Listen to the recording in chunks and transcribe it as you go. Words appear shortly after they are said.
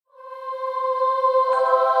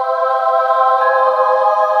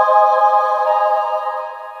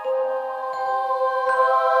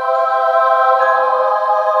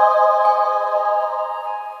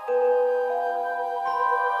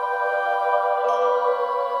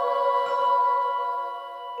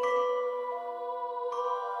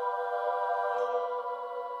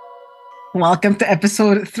Welcome to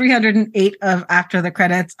episode 308 of After the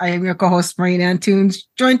Credits. I am your co-host, Marina Antunes,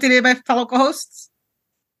 joined today by fellow co-hosts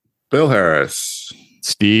Bill Harris,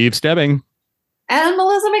 Steve Stebbing, and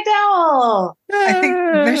Melissa McDowell. I think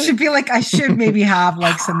there should be I should maybe have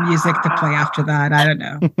some music to play after that. I don't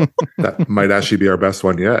know. That might actually be our best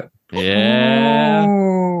one yet. Yeah.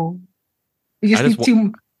 Oh. We just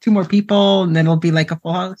need two more people and then it'll be like a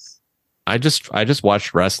full house. I just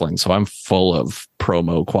watched wrestling, so I'm full of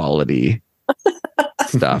promo quality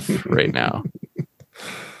stuff right now.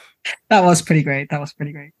 That was pretty great.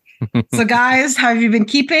 So guys, have you been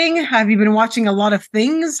keeping? Have you been watching a lot of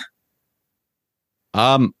things?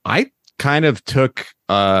 I kind of took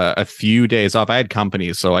a few days off. I had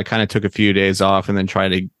company, so I kind of took a few days off and then tried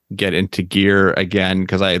to get into gear again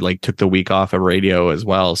because I took the week off of radio as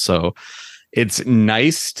well. So it's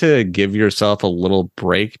nice to give yourself a little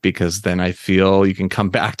break because then I feel you can come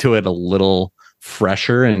back to it a little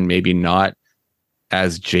fresher and maybe not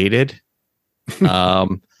as jaded.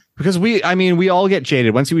 Because we all get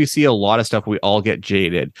jaded. Once we see a lot of stuff, we all get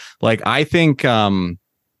jaded. I think, and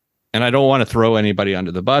I don't want to throw anybody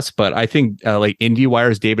under the bus, but I think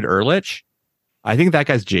IndieWire's David Ehrlich, I think that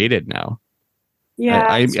guy's jaded now. Yeah.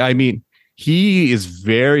 I mean, he is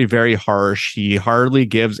very, very harsh. He hardly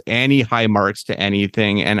gives any high marks to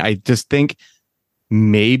anything. And I just think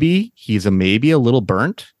maybe he's a little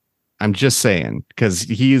burnt. I'm just saying, because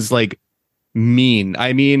he's mean.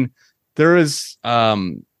 I mean, there is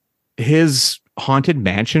his Haunted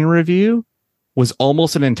Mansion review was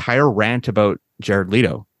almost an entire rant about Jared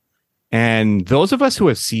Leto. And those of us who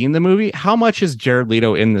have seen the movie, how much is Jared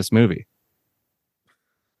Leto in this movie?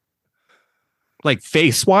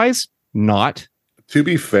 Face wise, not. To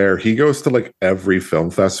be fair, he goes to every film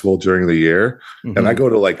festival during the year, and I go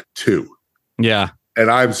to 2. Yeah. And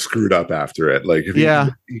I'm screwed up after it.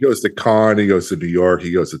 He goes to Cannes, he goes to New York, he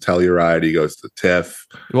goes to Telluride, he goes to TIFF.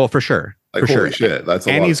 Well, for sure. Holy shit, that's a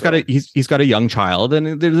lot. And he's got a young child,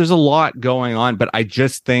 and there's a lot going on. But I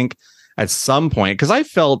just think at some point, because I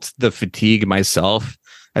felt the fatigue myself,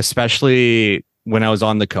 especially when I was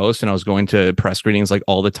on the coast and I was going to press screenings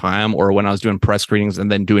all the time, or when I was doing press screenings and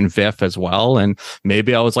then doing VIF as well. And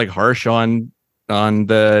maybe I was harsh on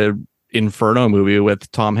the Inferno movie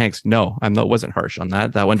with Tom Hanks. No, wasn't harsh on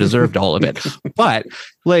that. That one deserved all of it. But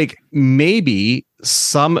maybe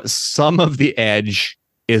some of the edge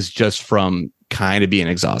is just from kind of being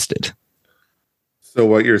exhausted. So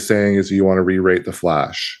what you're saying is you want to re-rate The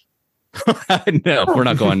Flash? No, we're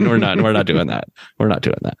not doing that. We're not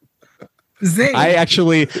doing that. Zing.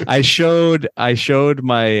 I showed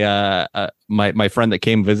my my friend that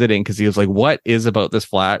came visiting, because he was like, what is about this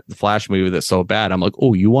Flash movie that's so bad? I'm like,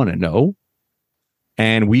 oh, you want to know?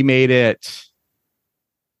 And we made it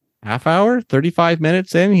half hour, 35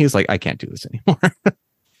 minutes in. He's like, I can't do this anymore.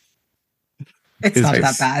 It's not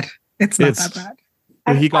that bad. It's not that bad.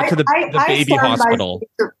 He got to the baby hospital.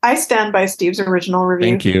 I stand by Steve's original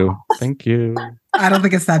review. Thank you. I don't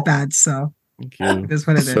think it's that bad. So thank you. It is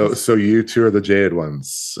what it is. So you two are the jaded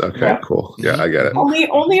ones. Okay, yeah. Cool. Yeah, I get it.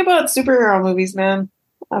 Only about superhero movies, man.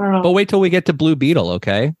 I don't know. But wait till we get to Blue Beetle,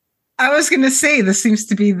 okay? I was going to say, this seems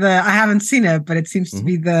to be I haven't seen it, but it seems to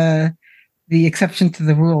be the exception to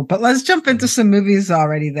the rule. But let's jump into some movies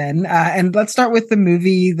already then. And let's start with the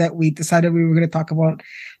movie that we decided we were going to talk about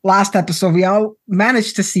last episode. We all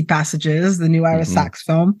managed to see Passages, the new Ira Sachs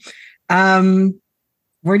film.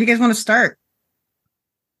 Where do you guys want to start?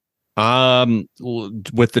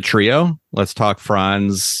 With the trio, let's talk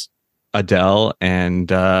Franz, Adele, and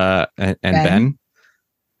Ben.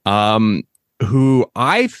 Who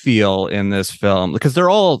I feel in this film, because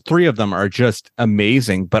three of them are just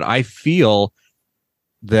amazing, but I feel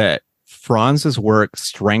that Franz's work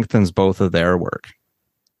strengthens both of their work.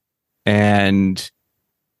 And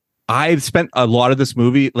I've spent a lot of this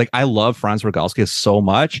movie, I love Franz Rogowski so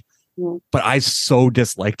much, but I so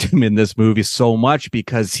disliked him in this movie so much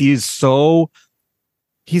because he's not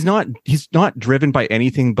driven by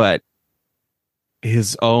anything but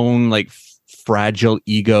his own fragile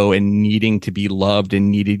ego and needing to be loved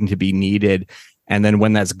and needing to be needed. And then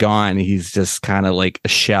when that's gone, he's just kind of like a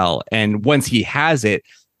shell. And once he has it,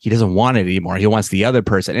 he doesn't want it anymore. He wants the other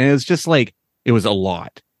person. And it's just it was a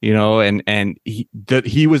lot, and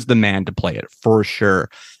he was the man to play it for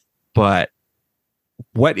sure. But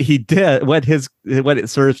what he did, what it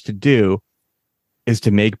serves to do is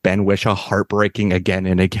to make Ben Whishaw heartbreaking again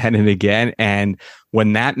and again and again. And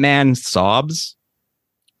when that man sobs,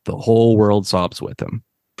 the whole world sobs with him.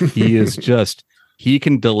 He is he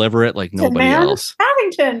can deliver it like nobody else.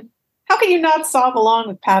 Paddington. How can you not sob along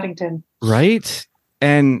with Paddington? Right?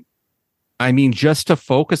 And I mean, just to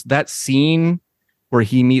focus that scene where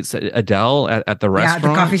he meets Adele at the restaurant,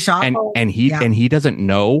 the coffee shop, and he doesn't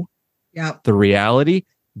know the reality.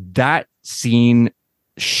 That scene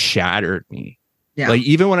shattered me. Yeah. Like,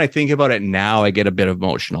 even when I think about it now, I get a bit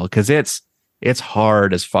emotional because it's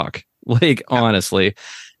hard as fuck. Like, honestly.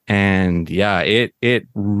 And it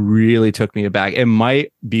really took me aback. It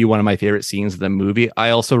might be one of my favorite scenes of the movie. I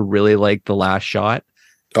also really like the last shot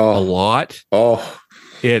a lot.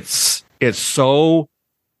 It's so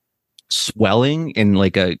swelling in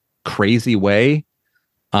like a crazy way.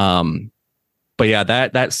 But yeah,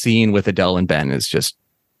 that scene with Adele and Ben is just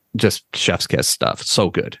chef's kiss stuff. So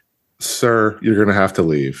good. Sir, you're gonna have to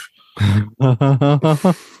leave.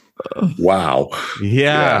 Wow.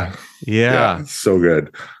 Yeah. So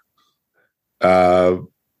good.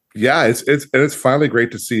 It's finally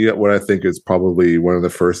great to see what I think is probably one of the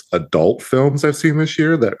first adult films I've seen this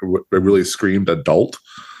year that really screamed adult.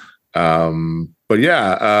 But Ben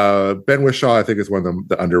Whishaw, I think, is one of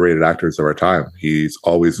the underrated actors of our time. He's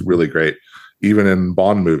always really great. Even in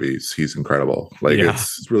Bond movies, he's incredible. Like,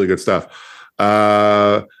 it's really good stuff.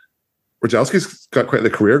 Wachowski's got quite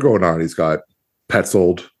the career going on. He's got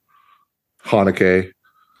Petzold, Haneke,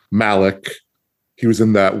 Malik. He was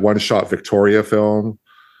in that one-shot Victoria film.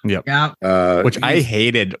 Yep. Yeah. Which I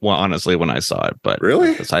hated, honestly, when I saw it. But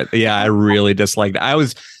really? I really disliked it. I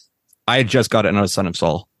had just got it on Son of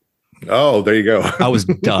Saul. Oh, there you go. I was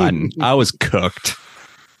done. I was cooked.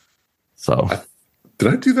 So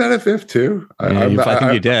did I do that at Fifth too? I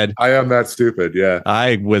think you did. I am that stupid. Yeah.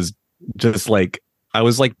 I was just like,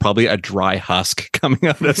 probably a dry husk coming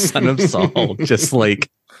out of Son of Saul, just like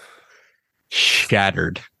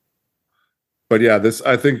shattered. But yeah,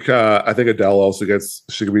 I think Adele also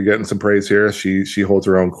she could be getting some praise here. She holds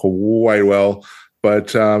her own quite well. But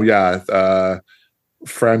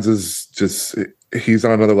Franz is just, he's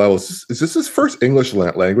on another level. Is this his first English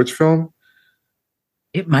language film?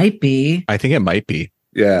 It might be. I think it might be.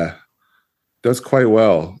 Yeah. Does quite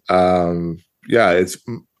well. I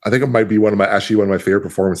think it might be one of my favorite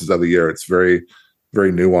performances of the year. It's very,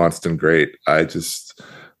 very nuanced and great.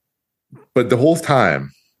 But the whole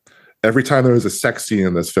time, every time there was a sex scene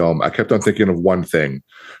in this film, I kept on thinking of one thing: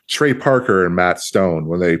 Trey Parker and Matt Stone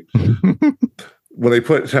when they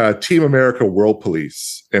put Team America World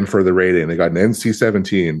Police in for the rating. They got an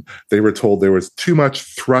NC-17. They were told there was too much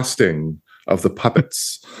thrusting of the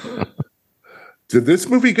puppets. Did this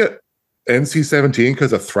movie get NC-17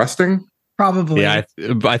 because of thrusting? Probably. Yeah,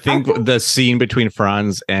 I think the scene between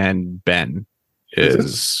Franz and Ben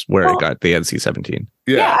is where it got the NC-17.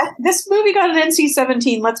 This movie got an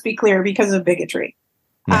NC-17, let's be clear, because of bigotry.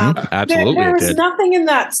 Absolutely. There was nothing in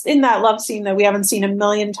that love scene that we haven't seen a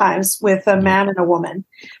million times with a man and a woman,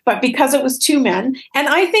 but because it was two men. And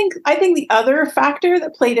I think the other factor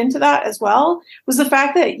that played into that as well was the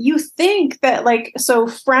fact that you think that, like, so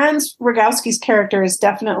Franz Rogowski's character is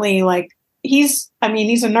definitely like, he's a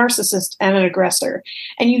narcissist and an aggressor,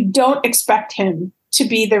 and you don't expect him to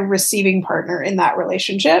be the receiving partner in that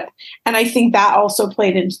relationship. And I think that also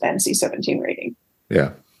played into the NC-17 rating.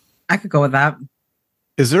 Yeah. I could go with that.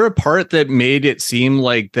 Is there a part that made it seem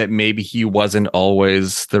like that maybe he wasn't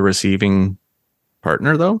always the receiving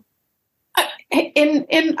partner, though?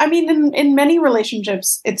 In many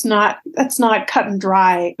relationships, that's not cut and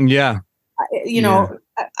dry. Yeah. We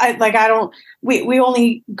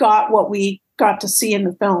only got what we got to see in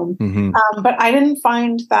the film. Mm-hmm. But I didn't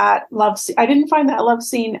find that love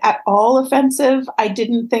scene at all offensive. I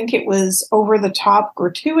didn't think it was over the top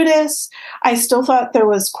gratuitous. I still thought there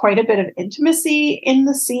was quite a bit of intimacy in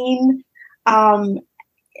the scene. I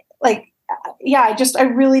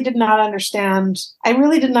really did not understand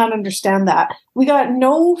that. We got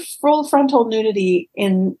no full frontal nudity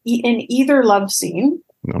in either love scene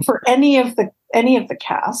for any of the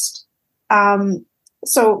cast.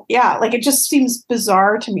 So yeah, like, it just seems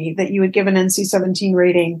bizarre to me that you would give an NC-17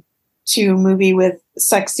 rating to a movie with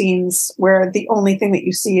sex scenes where the only thing that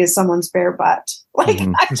you see is someone's bare butt. Like,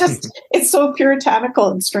 it's so puritanical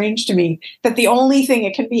and strange to me that the only thing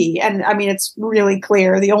it can be, and I mean, it's really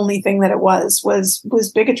clear, the only thing that it was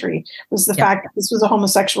bigotry, was the fact that this was a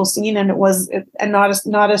homosexual scene, and it was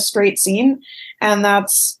not a straight scene. And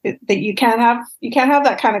that's that you can't have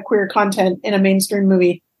that kind of queer content in a mainstream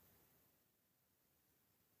movie.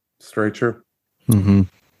 It's very true. Mm-hmm.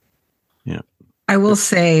 Yeah. I will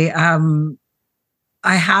say, I'm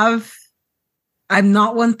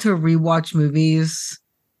not one to rewatch movies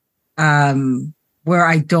where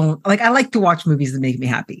I don't like. I like to watch movies that make me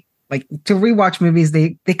happy. Like, to rewatch movies,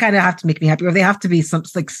 they kind of have to make me happy, or they have to be some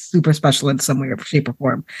like super special in some way or shape or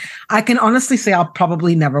form. I can honestly say I'll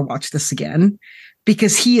probably never watch this again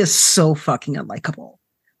because he is so fucking unlikable.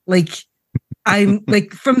 Like, I'm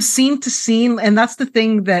like from scene to scene, and that's the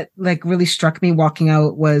thing that like really struck me walking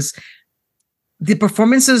out was the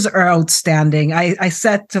performances are outstanding. I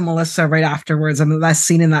said to Melissa right afterwards, I mean, the last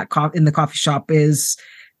scene in that in the coffee shop is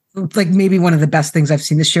like maybe one of the best things I've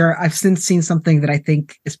seen this year. I've since seen something that I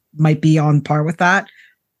think might be on par with that,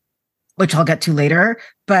 which I'll get to later.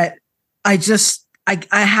 But I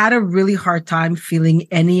had a really hard time feeling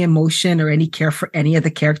any emotion or any care for any of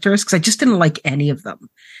the characters because I just didn't like any of them.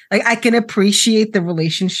 Like I can appreciate the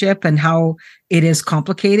relationship and how it is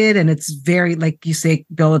complicated. And it's very, like you say,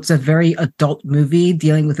 Bill, it's a very adult movie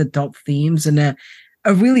dealing with adult themes in a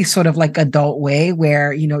really sort of like adult way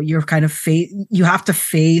where, you know, you're kind of you have to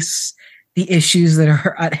face the issues that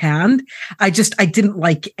are at hand. I didn't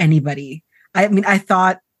like anybody. I mean, I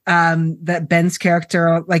thought that Ben's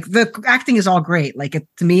character, like the acting is all great. Like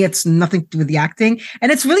to me, it's nothing to do with the acting,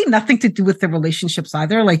 and it's really nothing to do with the relationships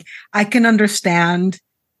either. Like I can understand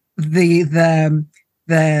the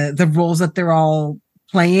roles that they're all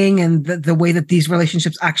playing and the way that these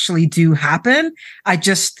relationships actually do happen. I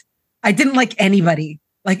didn't like anybody,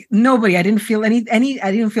 like nobody. I didn't feel I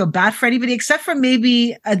didn't feel bad for anybody except for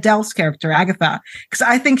maybe Adele's character, Agatha, because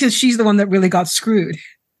I think that she's the one that really got screwed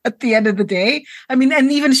at the end of the day. I mean,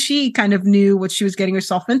 and even she kind of knew what she was getting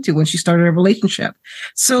herself into when she started a relationship.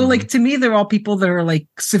 So like, to me, they're all people that are like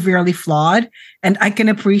severely flawed. And I can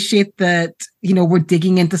appreciate that, you know, we're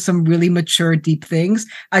digging into some really mature, deep things.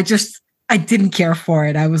 I didn't care for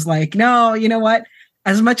it. I was like, no, you know what?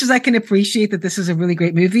 As much as I can appreciate that this is a really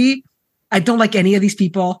great movie, I don't like any of these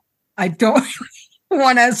people. I don't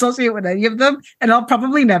want to associate with any of them. And I'll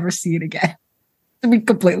probably never see it again, to be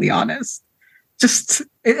completely honest.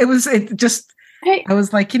 I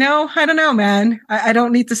was like, you know, I don't know, man. I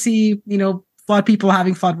don't need to see, you know, flawed people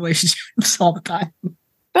having flawed relationships all the time.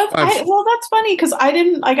 That's funny because I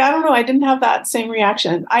don't know. I didn't have that same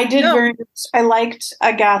reaction. I did I liked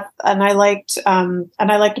Agatha and I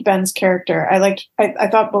liked Ben's character. I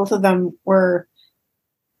thought both of them were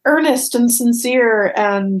earnest and sincere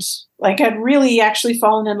and like had really actually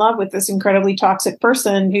fallen in love with this incredibly toxic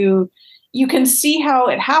person who you can see how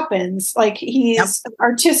it happens. Like he's an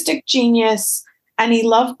artistic genius and he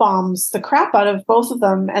love bombs the crap out of both of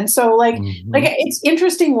them. And so like it's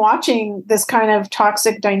interesting watching this kind of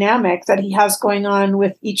toxic dynamic that he has going on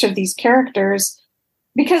with each of these characters,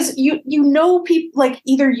 because you know, people like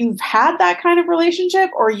either you've had that kind of relationship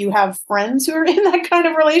or you have friends who are in that kind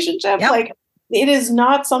of relationship. Yep. Like it is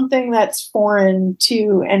not something that's foreign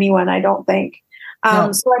to anyone, I don't think. So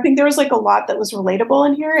I think there was like a lot that was relatable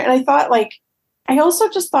in here. And I also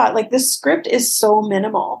just thought like this script is so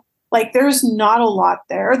minimal. Like there's not a lot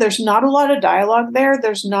there. There's not a lot of dialogue there.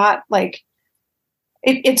 There's not like,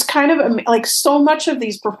 it's kind of like so much of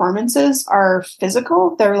these performances are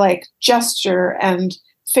physical. They're like gesture and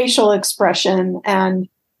facial expression and,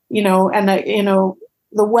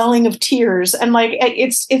 the welling of tears. And like,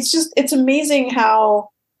 it's amazing how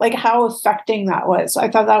affecting that was. I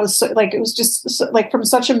thought that was it was just like from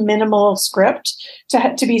such a minimal script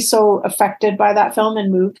to be so affected by that film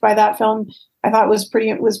and moved by that film. I thought was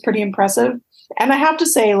pretty impressive. And I have to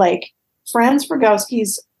say, like Franz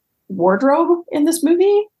Rogowski's wardrobe in this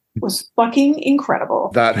movie was fucking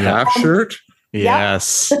incredible. That half shirt.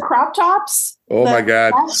 Yes. The crop tops. Oh my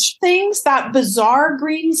God. Things, that bizarre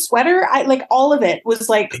green sweater. I like all of it was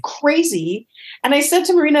like crazy. And I said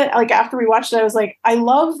to Marina, like after we watched it, I was like, I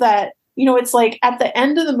love that, it's like at the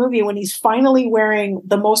end of the movie when he's finally wearing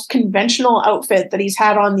the most conventional outfit that he's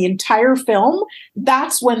had on the entire film,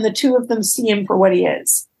 that's when the two of them see him for what he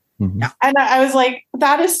is. Mm-hmm. And I was like,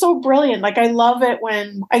 that is so brilliant. Like, I love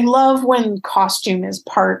when costume is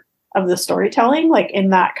part of the storytelling, like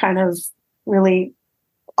in that kind of really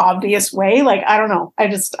obvious way. Like, I don't know. I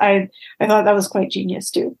thought that was quite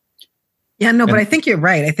genius too. Yeah, no, but I think you're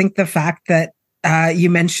right. I think the fact that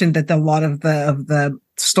you mentioned that a lot of the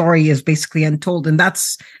story is basically untold, and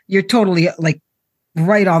you're totally like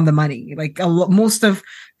right on the money. Like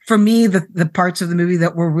for me, the parts of the movie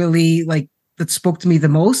that were really like that spoke to me the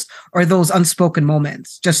most are those unspoken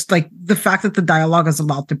moments. Just like the fact that the dialogue is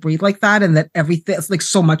allowed to breathe like that, and that everything, it's like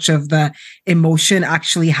so much of the emotion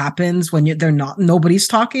actually happens when nobody's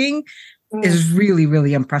talking. Is really,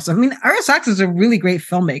 really impressive. I mean, Ira Sachs is a really great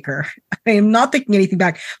filmmaker. I am not taking anything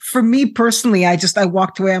back. For me personally, I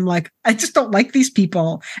walked away. I'm like, I just don't like these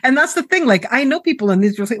people. And that's the thing. Like, I know people in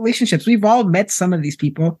these relationships. We've all met some of these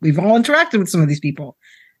people. We've all interacted with some of these people.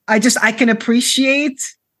 I can appreciate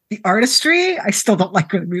the artistry. I still don't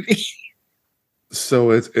like the movie.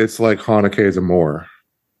 So it's like Haneke's Amour.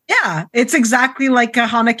 Yeah, it's exactly like a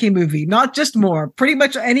Haneke movie, not just more. Pretty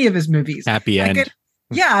much any of his movies. Happy end.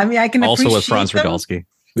 Yeah, I mean, I can also appreciate with Franz them. Rogowski.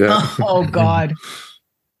 Yeah. Oh God.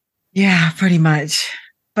 Yeah, pretty much.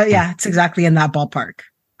 But yeah, it's exactly in that ballpark.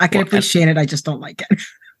 I can appreciate it. I just don't like it.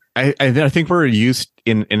 I think we're used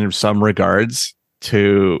in some regards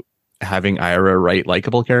to having Ira write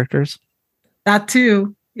likable characters. That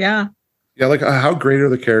too. Yeah. Yeah, like how great are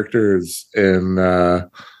the characters in what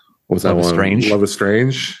was that Love is one? Strange. Love is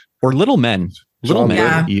Strange. Or Little Men. Little Men,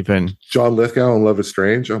 Yeah. even. John Lithgow in Love is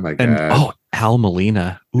Strange. Oh my God. And Al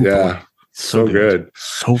Molina. Ooh, yeah. boy. So good.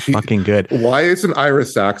 So fucking good. Why isn't Ira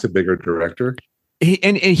Sachs a bigger director?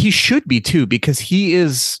 And he should be too, because he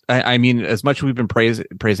is. I mean, as much as we've been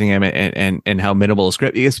praising him and how minimal the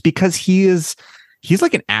script is, because he's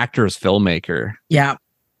like an actor's filmmaker. Yeah.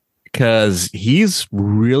 Because he's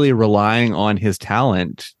really relying on his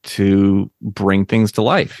talent to bring things to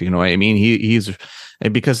life. You know what I mean? He's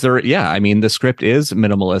because I mean, the script is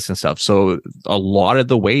minimalist and stuff. So a lot of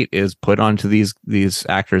the weight is put onto these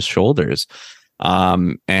actors' shoulders.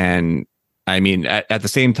 And I mean, at the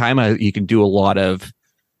same time, you can do a lot of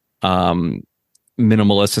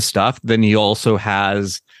minimalist stuff. Then he also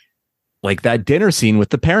has like that dinner scene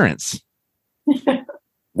with the parents.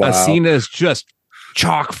 Wow. A scene is just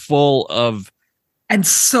chock full of and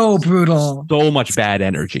so brutal, so much bad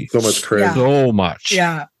energy, So much cringe. Yeah. so much,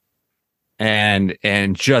 yeah, and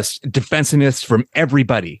just defensiveness from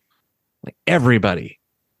everybody,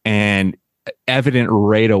 and evident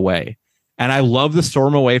right away. And I love the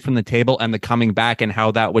storm away from the table and the coming back and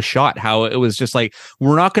how that was shot. How it was just like,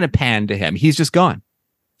 we're not going to pan to him. He's just gone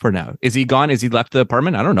for now. Is he gone? Is he left the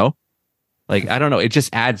apartment? I don't know. Like, I don't know. It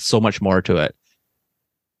just adds so much more to it.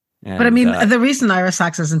 And, but I mean, the reason Ira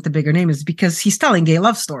Sachs isn't the bigger name is because he's telling gay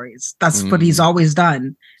love stories. That's what he's always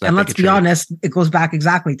done. And let's be honest, it goes back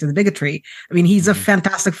exactly to the bigotry. I mean, he's a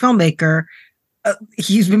fantastic filmmaker.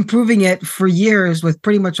 He's been proving it for years with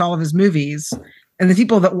pretty much all of his movies. And the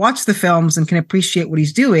people that watch the films and can appreciate what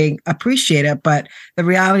he's doing appreciate it. But the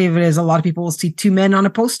reality of it is, a lot of people will see two men on a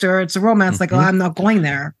poster. It's a romance. Like, oh, I'm not going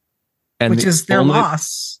there, and which is their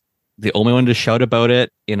loss. The only one to shout about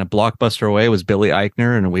it in a blockbuster way was Billy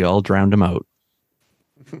Eichner, and we all drowned him out.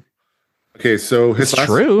 Okay, so his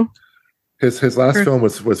last film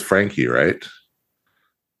was Frankie, right?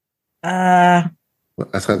 Uh,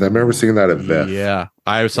 I remember seeing that at VIF. Yeah,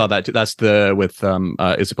 I saw that too. That's the with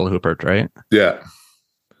Isabelle Huppert, right? Yeah.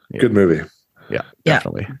 Good movie. Yeah,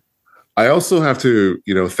 definitely. I also have to,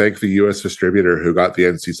 thank the U.S. distributor who got the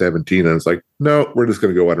NC-17 and it's like, no, we're just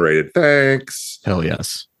going to go unrated. Thanks. Hell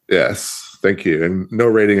yes. Yes, thank you. And no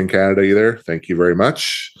rating in Canada either. Thank you very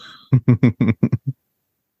much.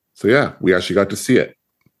 So yeah, we actually got to see it.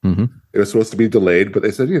 Mm-hmm. It was supposed to be delayed, but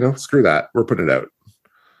they said, screw that. We're putting it out.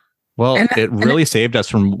 Well, it really saved us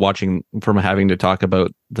from having to talk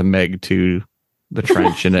about the Meg to the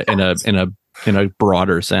Trench in a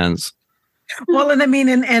broader sense. Well, and I mean,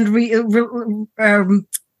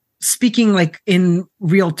 speaking like in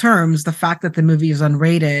real terms, the fact that the movie is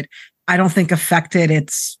unrated, I don't think affected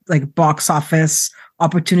its like box office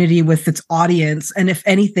opportunity with its audience. And if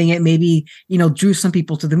anything, it maybe, drew some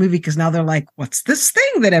people to the movie because now they're like, what's this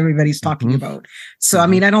thing that everybody's talking about? So, I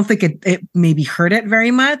mean, I don't think it maybe hurt it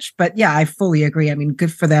very much, but yeah, I fully agree. I mean,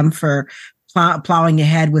 good for them for plowing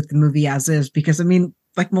ahead with the movie as is, because I mean,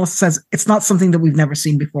 like Melissa says, it's not something that we've never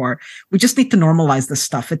seen before. We just need to normalize this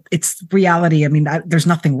stuff. It's reality. I mean, there's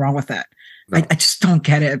nothing wrong with it. No. I just don't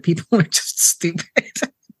get it. People are just stupid.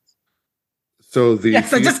 So I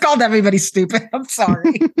just called everybody stupid. I'm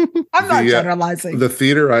sorry. I'm not generalizing. The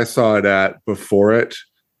theater I saw it at before it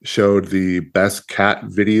showed the best cat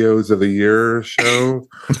videos of the year show,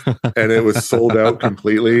 and it was sold out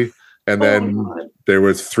completely. And then there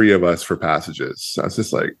was 3 of us for passages. So I was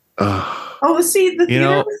just like, ugh. Oh, see, the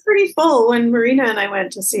theater was pretty full when Marina and I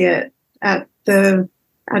went to see it at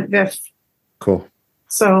VIF. Cool.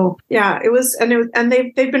 So yeah, it was, and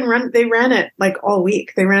they ran it like all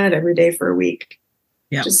week. They ran it every day for a week.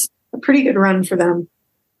 Yeah, just a pretty good run for them.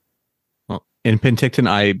 Well, in Penticton,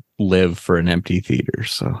 I live for an empty theater,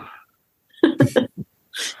 so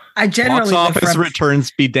I generally box office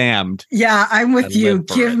returns be damned. Yeah, I'm with you.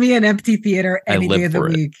 Give me an empty theater any day of the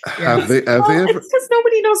week. Yeah. Have they ever? It's because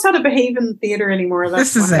nobody knows how to behave in the theater anymore.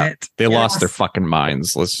 This is it. They lost their fucking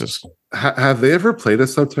minds. Let's just. Have they ever played a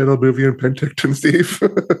subtitled movie in Penticton, Steve?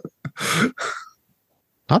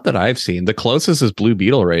 Not that I've seen. The closest is Blue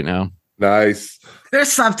Beetle right now. Nice.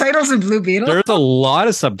 There's subtitles in Blue Beetle. There's a lot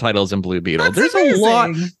of subtitles in Blue Beetle. That's There's amazing. A lot.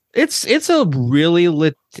 It's a really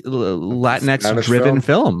Latinx driven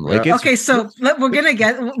film. Like okay, so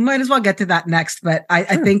might as well get to that next. But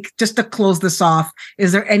I think just to close this off,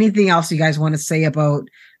 is there anything else you guys want to say about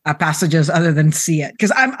passages other than see it?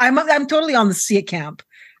 Because I'm totally on the see it camp.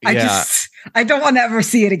 I don't want to ever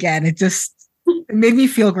see it again. It made me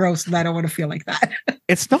feel gross, and I don't want to feel like that.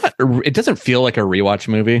 It doesn't feel like a rewatch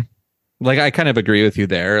movie. Like, I kind of agree with you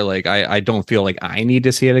there. Like, I don't feel like I need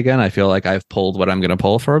to see it again. I feel like I've pulled what I'm going to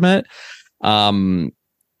pull from it.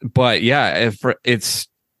 But yeah, if it's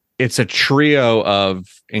a trio of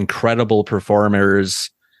incredible performers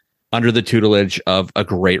under the tutelage of a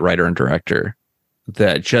great writer and director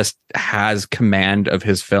that just has command of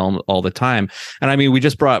his film all the time. And I mean, we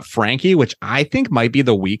just brought Frankie, which I think might be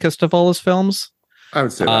the weakest of all his films. I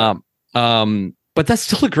would say that. But that's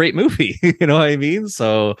still a great movie. You know what I mean?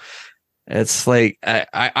 So it's like,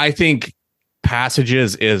 I think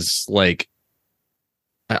Passages is like,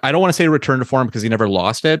 I don't want to say return to form because he never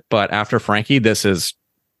lost it, but after Frankie, this is,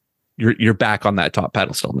 you're back on that top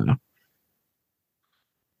pedestal now.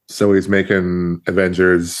 So he's making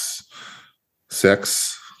Avengers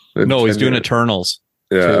 6. No, he's doing Eternals.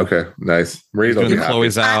 Yeah. too. Okay. Nice. He's doing Chloe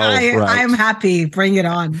Zhao. Right. I'm happy. Bring it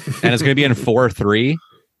on. And it's going to be in 4:3.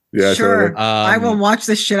 Yeah. Sure. Totally. I will watch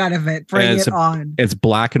the shit out of it. Bring it on. It's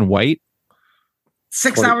black and white.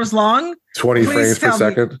 6 hours long. 20 frames per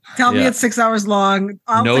second. Tell me it's 6 hours long.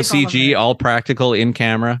 No CG, all practical in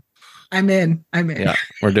camera. I'm in. Yeah,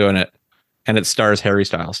 we're doing it. And it stars Harry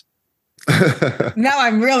Styles. Now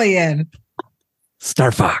I'm really in.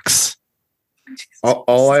 Star Fox.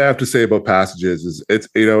 All I have to say about Passages is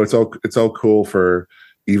it's all cool for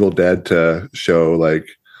Evil Dead to show like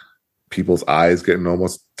people's eyes getting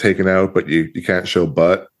almost taken out, but you can't show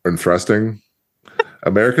butt and thrusting.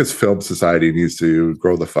 America's film society needs to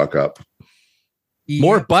grow the fuck up.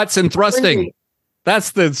 More butts and thrusting.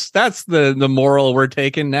 That's the moral we're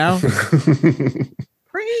taking now.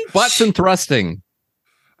 Butts and thrusting.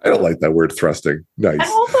 I don't like that word thrusting. Nice. And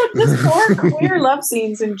also just more queer love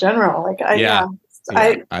scenes in general. Like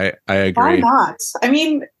I agree. Why not? I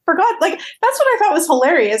mean, for God, like that's what I thought was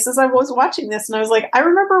hilarious as I was watching this, and I was like, I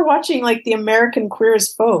remember watching like the American Queer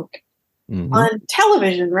as Folk on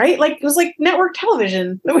television, right? Like it was like network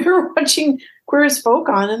television that we were watching Queer as Folk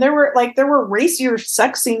on, and there were racier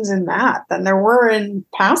sex scenes in that than there were in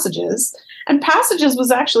Passages. And Passages was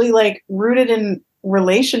actually like rooted in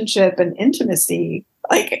relationship and intimacy.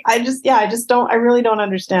 Like I really don't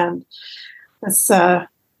understand this. But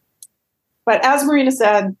as Marina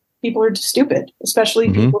said, people are just stupid, especially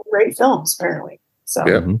people who rate films, apparently. So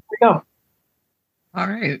there we go. All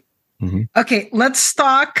right. Okay, let's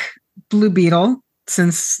talk Blue Beetle,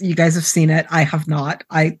 since you guys have seen it. I have not.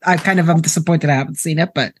 I kind of am disappointed I haven't seen it,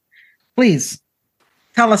 but please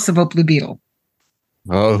tell us about Blue Beetle.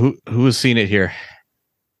 Oh, who has seen it here?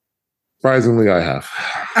 Surprisingly, I have.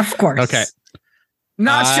 Of course. Okay.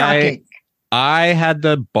 Not shocking. I had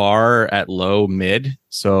the bar at low mid,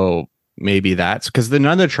 so maybe that's because none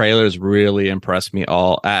of the trailers really impressed me at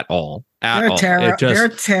all. They're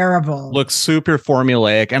terrible. Looks super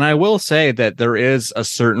formulaic, and I will say that there is a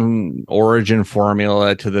certain origin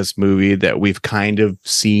formula to this movie that we've kind of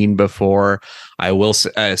seen before. I will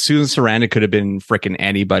say, Susan Sarandon could have been freaking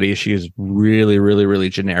anybody. She is really, really, really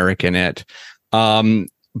generic in it.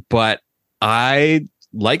 But I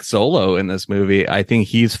like Zolo in this movie. I think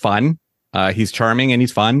he's fun. He's charming and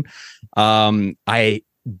he's fun. I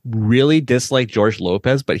really dislike George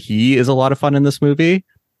Lopez, but he is a lot of fun in this movie,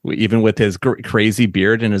 even with his crazy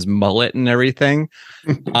beard and his mullet and everything.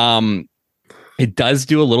 It does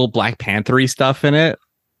do a little Black Panther-y stuff in it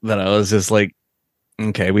that I was just like,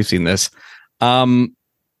 okay, we've seen this. But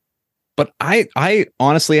I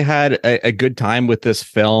honestly had a good time with this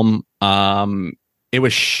film. It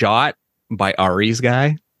was shot by Ari's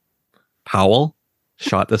guy, Powell.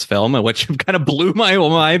 Shot this film, which kind of blew my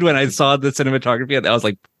mind when I saw the cinematography. I was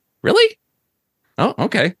like, really? Oh,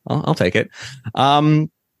 okay. I'll take it.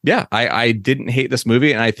 Yeah, I didn't hate this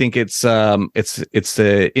movie, and I think it's an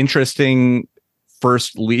interesting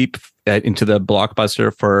first leap into the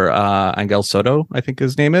blockbuster for Angel Soto, I think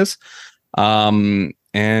his name is. Yeah,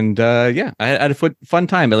 I had a fun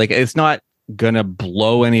time. But like, it's not gonna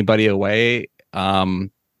blow anybody away.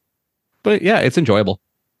 But yeah, it's enjoyable.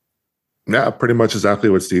 Yeah, pretty much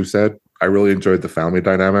exactly what Steve said. I really enjoyed the family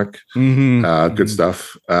dynamic. Good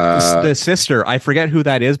stuff. The sister, I forget who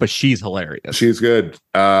that is, but she's hilarious. She's good.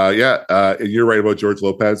 You're right about George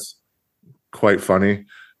Lopez. Quite funny.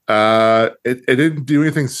 It didn't do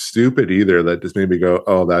anything stupid either that just made me go,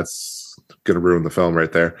 oh, that's going to ruin the film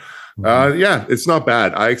right there. Yeah, it's not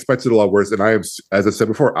bad. I expected a lot worse. And I am, as I said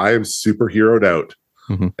before, I am superheroed out.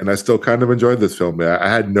 And I still kind of enjoyed this film. I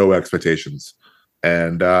had no expectations.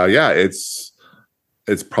 And yeah, it's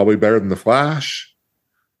probably better than The Flash.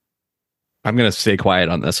 I'm going to stay quiet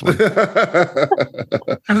on this one.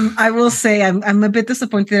 I will say I'm a bit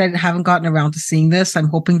disappointed that I haven't gotten around to seeing this. I'm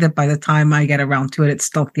hoping that by the time I get around to it, it's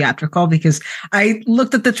still theatrical, because I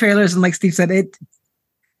looked at the trailers and like Steve said,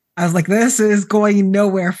 I was like, this is going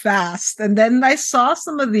nowhere fast. And then I saw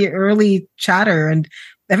some of the early chatter and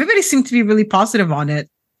everybody seemed to be really positive on it.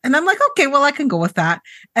 And I'm like, okay, well, I can go with that.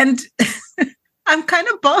 And I'm kind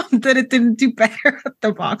of bummed that it didn't do better at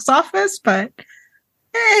the box office, but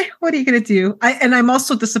what are you going to do? I'm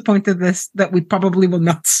also disappointed that we probably will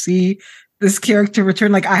not see this character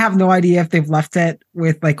return. Like, I have no idea if they've left it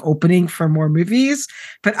with like opening for more movies,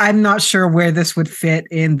 but I'm not sure where this would fit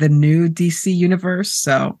in the new DC universe.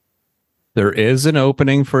 So there is an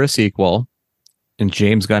opening for a sequel, and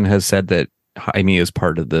James Gunn has said that Jaime is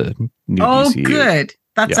part of the new DCU. Good.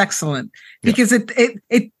 That's excellent, because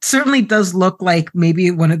it certainly does look like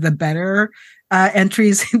maybe one of the better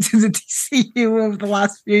entries into the DCU of the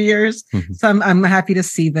last few years. Mm-hmm. So I'm happy to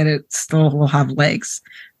see that it still will have legs.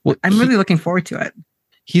 Well, I'm really looking forward to it.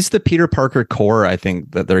 He's the Peter Parker core, I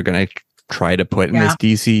think, that they're going to try to put in this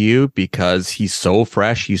DCU, because he's so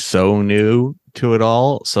fresh, he's so new to it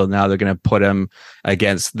all. So now they're going to put him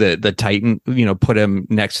against the Titan, put him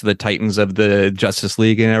next to the Titans of the Justice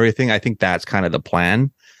League and everything. I think that's kind of the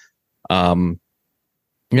plan.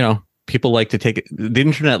 People like to take it. The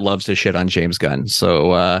internet loves to shit on James Gunn.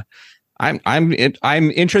 So I'm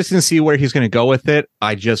interested to see where he's going to go with it.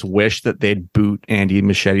 I just wish that they'd boot Andy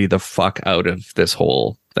Muschietti the fuck out of this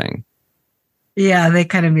whole thing. Yeah, they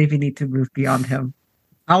kind of maybe need to move beyond him.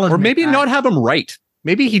 Or maybe not have him write.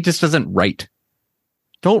 Maybe he just doesn't write.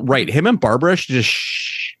 Don't write. Him and Barbara should just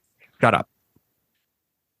shut up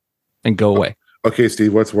and go away. Okay,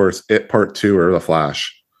 Steve, what's worse, It Part 2 or The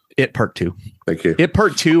Flash? It Part 2. Thank you. It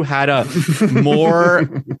Part 2 had a more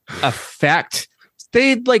effect.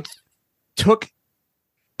 They took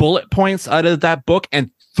bullet points out of that book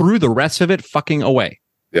and threw the rest of it fucking away.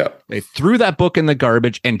 Yeah. They threw that book in the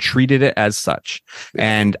garbage and treated it as such. Yeah.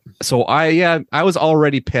 And so I was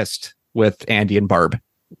already pissed with Andy and Barb.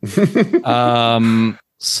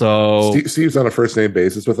 So Steve's on a first name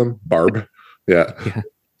basis with him. Barb. Yeah.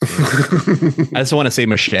 I just want to say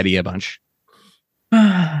Machete a bunch.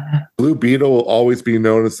 Blue Beetle will always be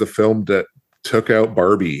known as the film that took out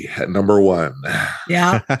Barbie at number 1.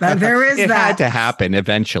 Yeah, there is it that. Had to happen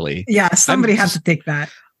eventually. Yeah, somebody had to take that.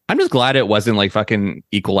 I'm just glad it wasn't like fucking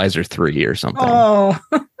Equalizer 3 or something. Oh,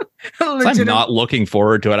 I'm not looking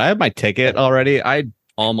forward to it. I have my ticket already. I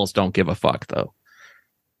almost don't give a fuck though.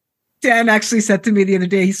 Dan actually said to me the other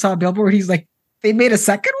day, he saw a billboard. He's like, they made a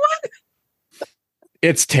second one?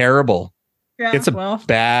 It's terrible. Yeah, it's a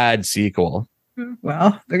bad sequel.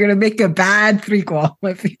 Well, they're gonna make a bad prequel,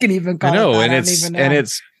 if you can even call it that. And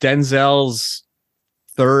it's Denzel's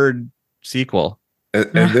third sequel.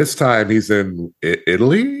 And this time he's in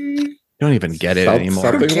Italy. Don't even get it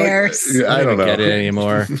anymore. Who cares? I don't know. Get it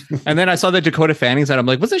anymore. And then I saw that Dakota Fanning's and I'm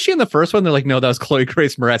like, wasn't she in the first one? They're like, no, that was Chloe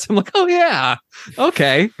Grace Moretz. I'm like, oh yeah,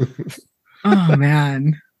 okay. Oh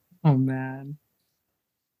man.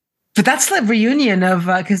 But that's the reunion of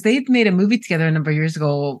because they made a movie together a number of years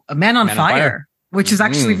ago, A Man on Fire. Which is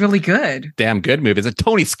actually really good. Damn good movie. It's a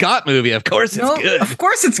Tony Scott movie. Of course it's good. Of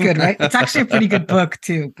course it's good, right? It's actually a pretty good book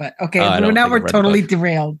too. But okay, now we're totally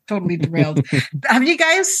derailed. Have you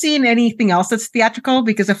guys seen anything else that's theatrical?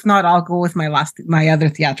 Because if not, I'll go with my other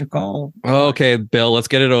theatrical. Okay, Bill, let's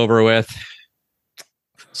get it over with.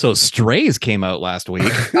 So Strays came out last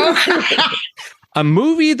week. A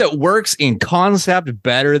movie that works in concept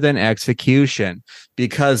better than execution,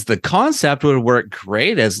 because the concept would work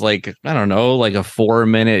great as like a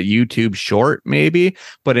 4-minute YouTube short maybe,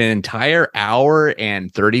 but an entire hour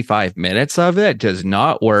and 35 minutes of it does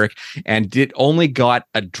not work. And it only got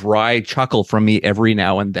a dry chuckle from me every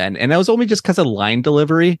now and then. And that was only just because of line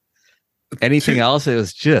delivery. Anything else, it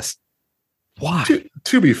was just, why?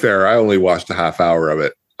 To be fair, I only watched a half hour of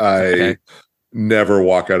it. I never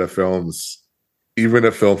walk out of films. Even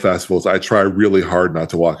at film festivals, I try really hard not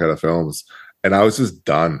to walk out of films, and I was just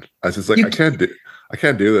done. I was just like, I can't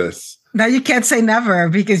do this. Now you can't say never,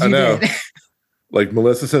 because you did. Like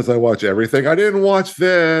Melissa says, I watch everything. I didn't watch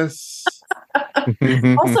this.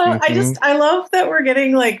 Also, I love that we're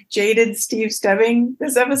getting like jaded Steve Stebbing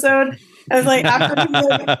this episode. I was like, after he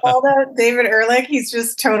called out David Ehrlich, he's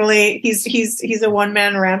just totally he's a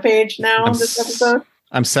one-man rampage now on this episode.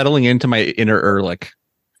 I'm settling into my inner Ehrlich.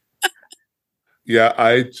 Yeah,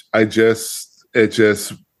 it just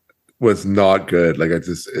was not good. Like it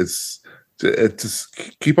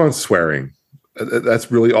just keep on swearing.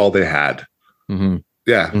 That's really all they had. Mm-hmm.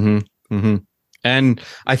 Yeah. Mm-hmm. Mm-hmm. And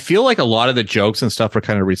I feel like a lot of the jokes and stuff are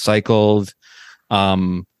kind of recycled.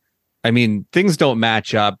 I mean, things don't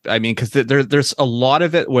match up. I mean, because there's a lot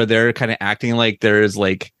of it where they're kind of acting like there's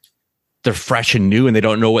like they're fresh and new and they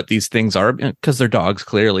don't know what these things are because they're dogs,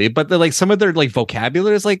 clearly. But they're like some of their like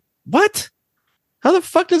vocabulary is like, what? How the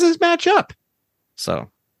fuck does this match up? So,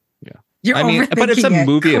 yeah. I mean, but it's a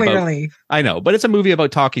movie clearly. about. I know, but it's a movie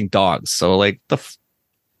about talking dogs. So, like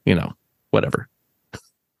whatever.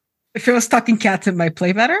 If it was talking cats, it might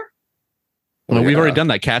play better. Well, we've already done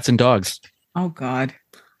that. Cats and dogs. Oh God.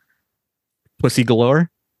 Pussy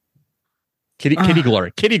galore. Kitty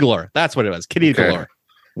galore. That's what it was. Kitty galore.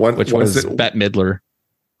 Which was Bette Midler.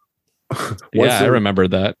 Yeah, I remember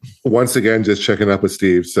that. Once again, just checking up with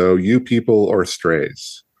Steve. So, You People or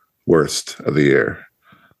Strays? Worst of the year.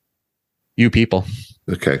 You People.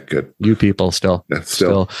 Okay, good. You People still. Yeah,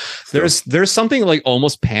 still. There's something like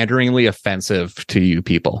almost panderingly offensive to You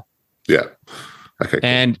People. Yeah. Okay.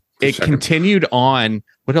 And it continued on.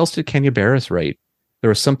 What else did Kenya Barris write? There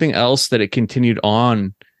was something else that it continued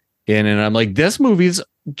on in, and I'm like, this movie's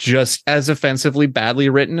just as offensively badly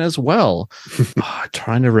written as well.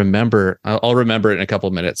 Trying to remember. I'll remember it in a couple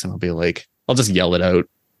of minutes, and I'll be like, I'll just yell it out.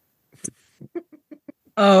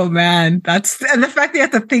 Oh man, and the fact that you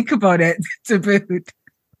have to think about it to boot.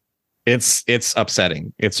 It's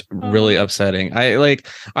upsetting. It's really upsetting. I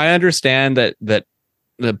understand that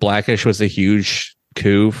Blackish was a huge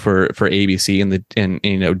coup for ABC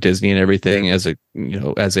and Disney and everything as it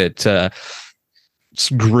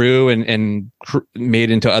grew and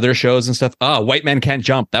made into other shows and stuff. White Men Can't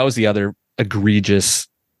Jump. That was the other egregious,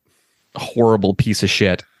 horrible piece of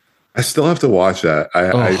shit. I still have to watch that.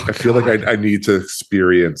 I feel like I need to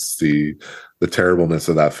experience the terribleness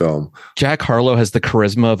of that film. Jack Harlow has the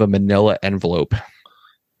charisma of a manila envelope.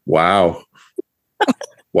 Wow.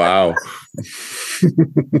 Wow.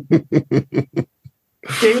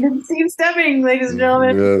 David Steve Stebbing, ladies and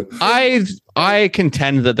gentlemen. Yeah. I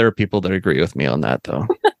contend that there are people that agree with me on that, though.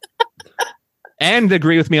 And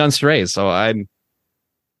agree with me on Strays. So I'm,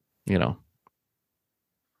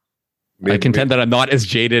 I contend that I'm not as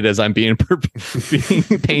jaded as I'm being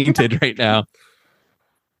painted right now.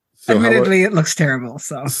 So admittedly, it looks terrible.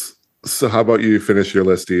 So how about you finish your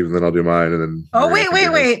list, Steve, and then I'll do mine, and then. Oh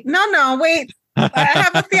wait! No, wait. I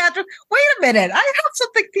have a theatrical. Wait a minute! I have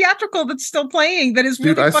something theatrical that's still playing that is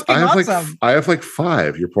really fucking awesome. I have like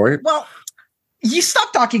 5. Your point? Well, you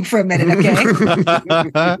stop talking for a minute, okay?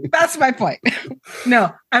 That's my point.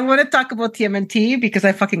 No, I want to talk about TMNT because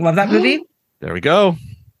I fucking love that movie. There we go.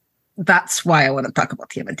 That's why I want to talk about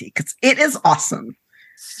TMNT because it is awesome.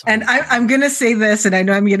 And I'm going to say this, and I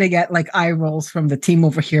know I'm going to get like eye rolls from the team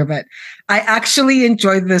over here, but I actually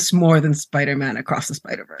enjoyed this more than Spider-Man Across the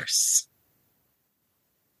Spider-Verse.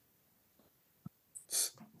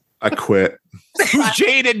 I quit. Who's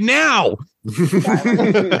jaded now?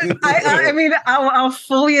 I mean, I'll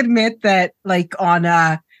fully admit that like on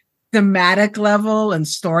a thematic level and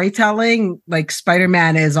storytelling, like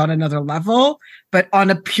Spider-Man is on another level. But on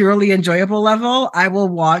a purely enjoyable level, I will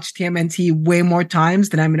watch TMNT way more times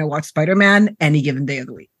than I'm going to watch Spider-Man any given day of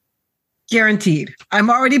the week. Guaranteed. I'm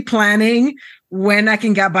already planning when I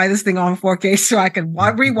can buy this thing on 4K so I can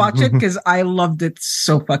rewatch it because I loved it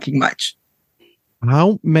so fucking much.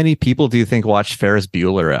 How many people do you think watched Ferris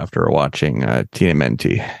Bueller after watching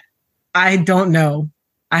TMNT? I don't know.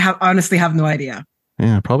 I honestly have no idea.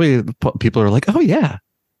 Yeah, probably people are like, oh yeah.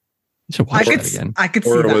 You should watch that again. I could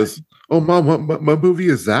see that. It was, oh, Mom, what movie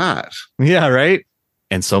is that? Yeah, right?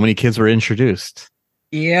 And so many kids were introduced.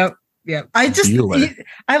 Yep. I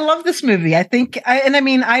love this movie. I think,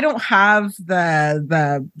 I don't have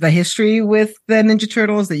the history with the Ninja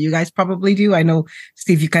Turtles that you guys probably do. I know,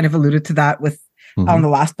 Steve, you kind of alluded to that on the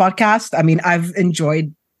last podcast. I mean, I've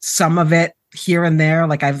enjoyed some of it here and there.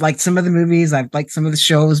 Like I've liked some of the movies, I've liked some of the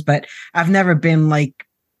shows, but I've never been like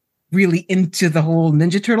really into the whole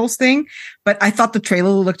Ninja Turtles thing. But I thought the trailer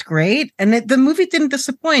looked great, and the movie didn't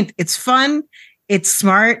disappoint. It's fun, it's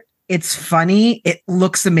smart, it's funny, it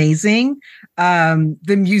looks amazing.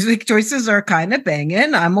 The music choices are kind of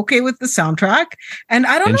banging. I'm okay with the soundtrack, and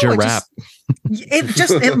I don't know.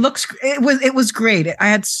 It was great. I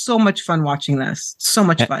had so much fun watching this. So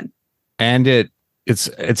much fun. And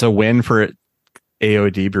it's a win for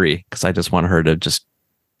AOD Brie because I just want her to just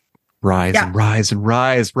rise and rise and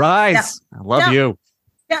rise. Yeah. I love you.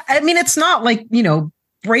 Yeah, I mean, it's not like,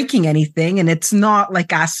 breaking anything, and it's not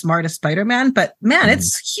like as smart as Spider-Man, but man,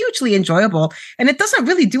 it's hugely enjoyable, and it doesn't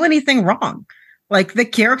really do anything wrong. Like the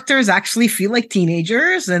characters actually feel like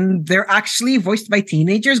teenagers, and they're actually voiced by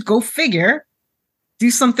teenagers. Go figure.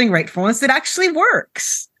 Do something right for once. It actually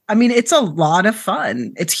works. I mean, it's a lot of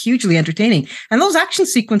fun. It's hugely entertaining, and those action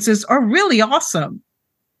sequences are really awesome.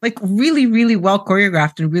 like really, really well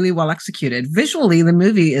choreographed and really well executed. Visually, the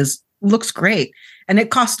movie looks great, and it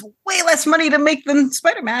cost way less money to make than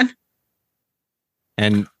Spider-Man.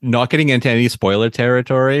 And not getting into any spoiler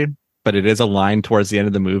territory, but it is a line towards the end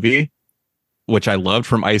of the movie, which I loved,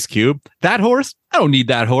 from Ice Cube. That horse? I don't need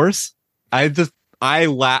that horse. I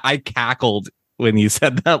cackled when you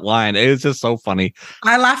said that line. It was just so funny.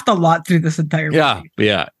 I laughed a lot through this entire movie.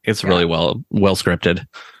 Yeah. It's really well scripted.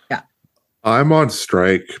 Yeah. I'm on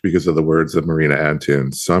strike because of the words of Marina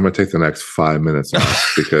Antoon, so I'm going to take the next 5 minutes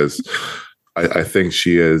off because I think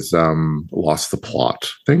she has lost the plot.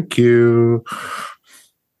 Thank you.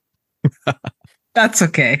 That's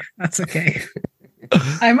okay.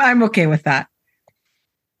 I'm okay with that.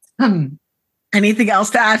 Anything else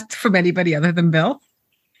to add from anybody other than Bill?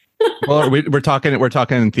 Well, we're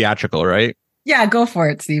talking theatrical, right? Yeah, go for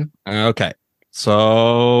it, Steve. Okay.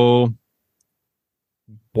 So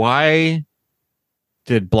why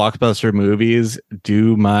did Blockbuster Movies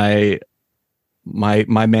do my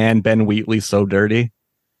man Ben Wheatley so dirty?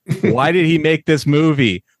 Why did he make this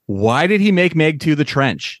movie? Why did he make Meg 2: The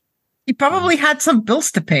Trench? He probably had some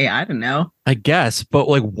bills to pay. I don't know. I guess, but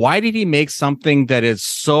like, why did he make something that is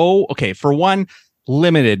so, okay, for one,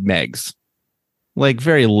 limited Megs? Like,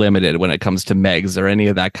 very limited when it comes to Megs or any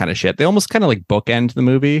of that kind of shit. They almost kind of like bookend the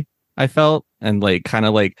movie, I felt, and like kind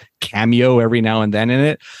of like cameo every now and then in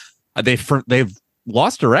it. They've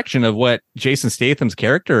lost direction of what Jason Statham's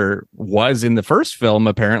character was in the first film,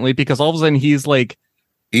 apparently, because all of a sudden he's like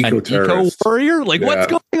an eco warrior. Like, what's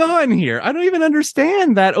going on here? I don't even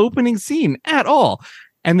understand that opening scene at all.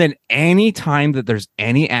 And then any time that there's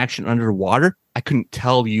any action underwater, I couldn't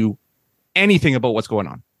tell you anything about what's going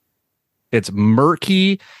on. It's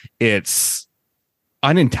murky. It's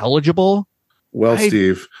unintelligible. Well,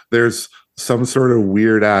 Steve, there's some sort of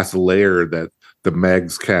weird ass layer that the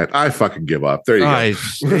Megs can't. I fucking give up. There you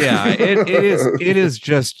go. Yeah, it is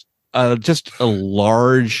just a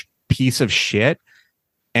large piece of shit.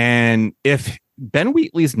 And if Ben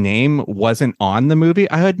Wheatley's name wasn't on the movie,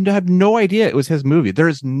 I would have no idea it was his movie.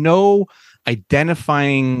 There's no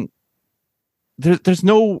identifying. There's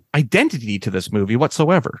no identity to this movie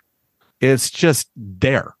whatsoever. It's just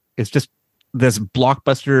there. It's just this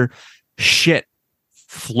blockbuster shit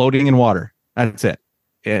floating in water. That's it.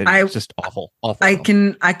 It's just awful. I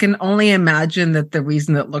can only imagine that the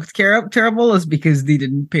reason it looked terrible is because they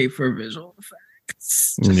didn't pay for visual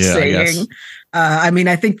effects. Just saying. I mean,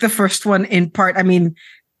 I think the first one, in part, I mean,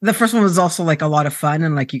 the first one was also like a lot of fun,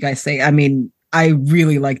 and like you guys say, I mean, I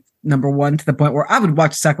really liked number one to the point where I would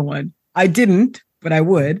watch the second one. I didn't, but I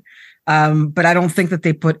would. But I don't think that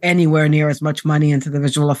they put anywhere near as much money into the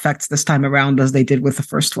visual effects this time around as they did with the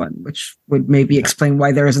first one, which would maybe explain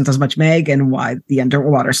why there isn't as much Meg and why the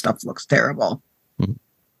underwater stuff looks terrible.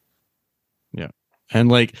 Yeah. And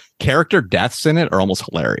like, character deaths in it are almost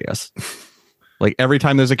hilarious. Like, every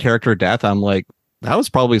time there's a character death, I'm like, that was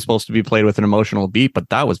probably supposed to be played with an emotional beat, but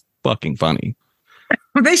that was fucking funny.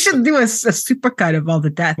 They should do a supercut of all the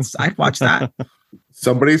deaths. I'd watch that.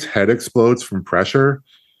 Somebody's head explodes from pressure,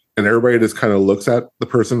 and everybody just kind of looks at the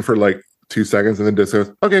person for like 2 seconds and then just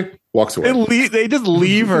goes, okay, walks away. They just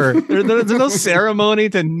leave her. There's no ceremony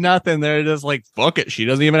to nothing. They're just like, fuck it. She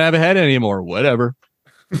doesn't even have a head anymore. Whatever.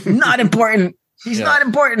 Not important. She's not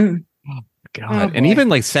important. God. And even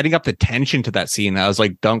like setting up the tension to that scene, I was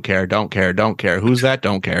like, don't care. Who's that?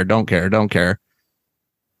 Don't care.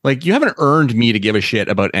 Like, you haven't earned me to give a shit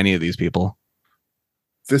about any of these people.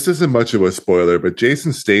 This isn't much of a spoiler, but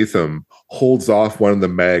Jason Statham holds off one of the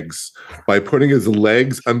Megs by putting his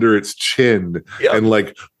legs under its chin and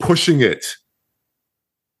like pushing it.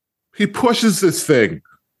 He pushes this thing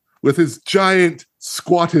with his giant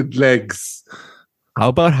squatted legs. How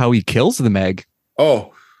about how he kills the Meg?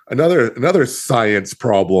 Oh, another science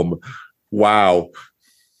problem. Wow.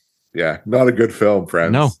 Yeah, not a good film,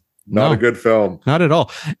 friends. Not a good film. Not at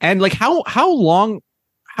all. And like, how long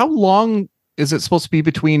is it supposed to be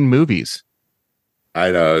between movies?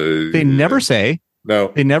 I know. They never say.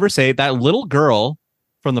 No. They never say. That little girl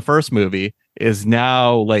from the first movie is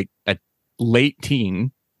now like a late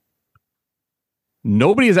teen.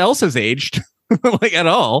 Nobody else has aged like at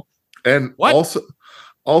all. And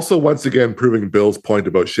also once again proving Bill's point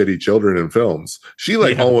about shitty children in films. She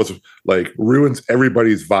almost like ruins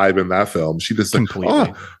everybody's vibe in that film. She just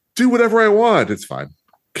like, do whatever I want. It's fine.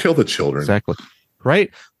 Kill the children. Exactly.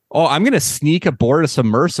 Right. Oh, I'm going to sneak aboard a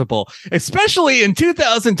submersible, especially in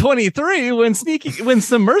 2023 when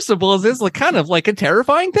submersibles is like kind of like a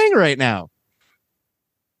terrifying thing right now.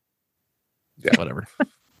 Yeah,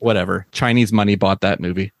 whatever. Chinese money bought that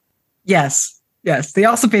movie. Yes. They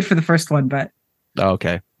also paid for the first one, but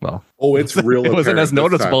okay. Well, Oh, it's real. it wasn't as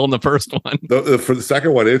apparent this noticeable time. in the first one. For the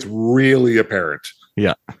second one, it's really apparent.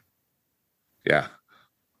 Yeah. Yeah.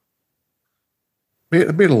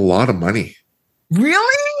 It made a lot of money.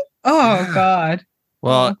 Really? Oh God.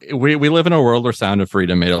 Well, we live in a world where Sound of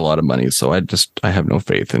Freedom made a lot of money, so I have no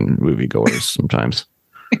faith in moviegoers sometimes.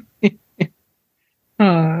 What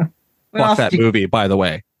Fuck else that do you- movie, by the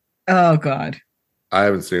way. Oh God. I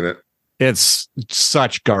haven't seen it. It's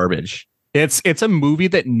such garbage. It's a movie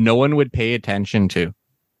that no one would pay attention to.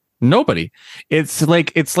 Nobody. It's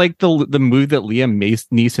like the movie that Liam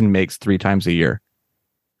Neeson makes 3 times a year.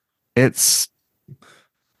 It's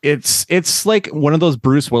like one of those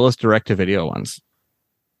Bruce Willis direct-to-video ones.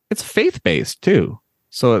 It's faith-based too.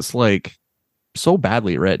 So it's like so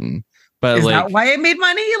badly written. But Is like, that why it made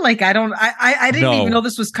money? Like I didn't No. even know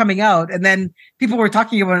this was coming out, and then people were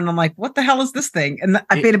talking about it, and I'm like, what the hell is this thing? And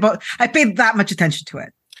I paid that much attention to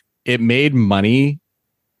it. it made money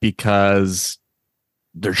because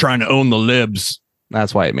they're trying to own the libs.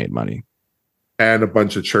 That's why it made money. And a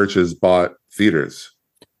bunch of churches bought theaters.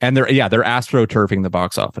 And they're astroturfing the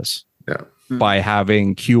box office. Yeah. By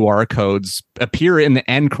having QR codes appear in the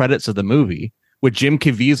end credits of the movie with Jim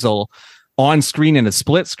Caviezel on screen in a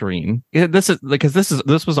split screen. This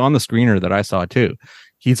was on the screener that I saw too.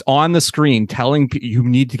 He's on the screen telling you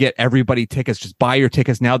need to get everybody tickets. Just buy your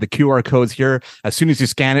tickets now. The QR code's here. As soon as you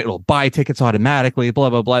scan it, it'll buy tickets automatically. Blah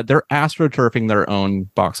blah blah. They're astroturfing their own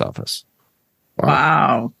box office.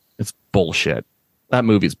 Wow. It's bullshit. That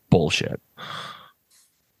movie's bullshit.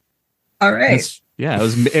 All right. Yeah,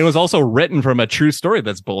 it was also written from a true story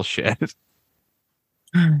that's bullshit.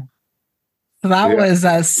 So that was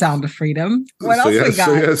Sound of Freedom. What else we got?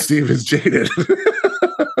 So yeah, Steve is jaded.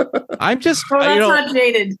 I'm just Well, that's not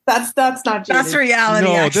jaded. That's not jaded. That's reality.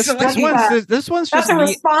 No, actually. this one's just That's a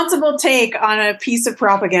responsible take on a piece of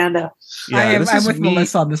propaganda. I'm with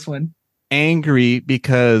Melissa on this one. Angry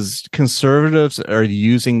because conservatives are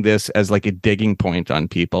using this as like a digging point on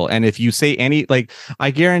people. And if you say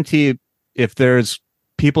I guarantee if there's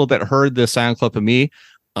people that heard this sound clip of me,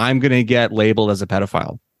 I'm going to get labeled as a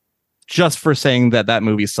pedophile just for saying that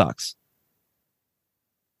movie sucks.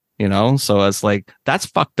 You know, so it's like, that's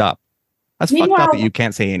fucked up. That's fucked up that you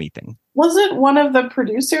can't say anything. Wasn't one of the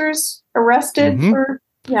producers arrested for?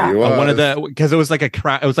 Yeah, one of the, because it was like a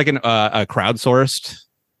crowdsourced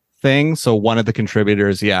thing. So one of the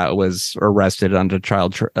contributors, was arrested under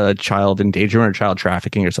child endangerment or child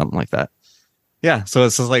trafficking or something like that. Yeah, so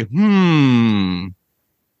it's just like, Yeah.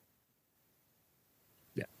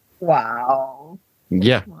 Wow.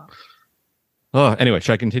 Yeah. Oh, anyway,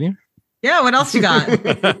 should I continue? Yeah, what else you got?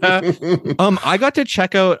 I got to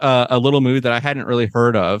check out a little movie that I hadn't really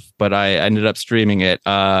heard of, but I ended up streaming it.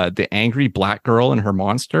 The Angry Black Girl and Her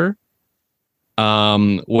Monster,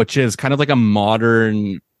 which is kind of like a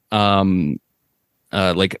modern,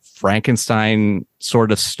 like Frankenstein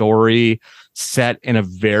sort of story set in a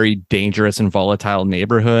very dangerous and volatile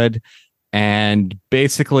neighborhood. And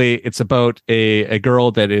basically it's about a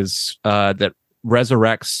girl that is that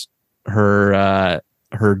resurrects her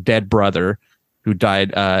dead brother who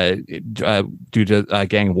died due to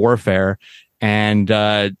gang warfare, and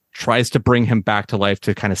tries to bring him back to life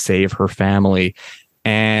to kind of save her family.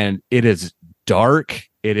 And it is dark.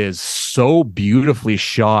 It is so beautifully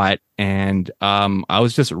shot. And I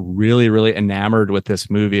was just really, really enamored with this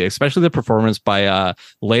movie, especially the performance by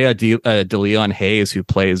Leah DeLeon Hayes, who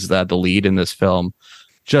plays the lead in this film.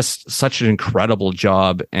 Just such an incredible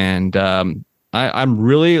job. And I'm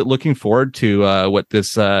really looking forward to what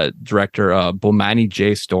this director, Bomani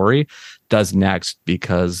J. Story, does next,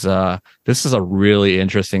 because this is a really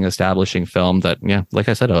interesting establishing film that, like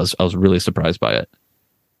I said, I was really surprised by it.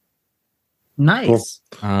 Nice.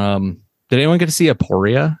 Cool. Did anyone get to see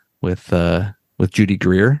Aporia with Judy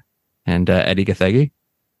Greer and Eddie Gathegi?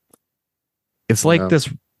 It's like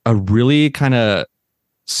a really kind of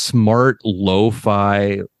smart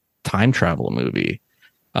lo-fi time travel movie.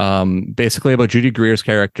 Basically about Judy Greer's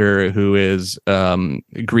character, who is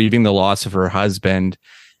grieving the loss of her husband,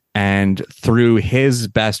 and through his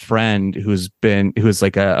best friend, who is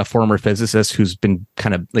like a former physicist, who's been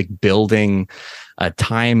kind of like building a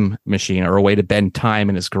time machine or a way to bend time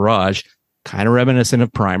in his garage, kind of reminiscent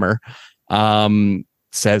of Primer,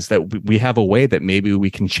 says that we have a way that maybe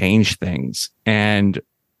we can change things. And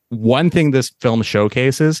one thing this film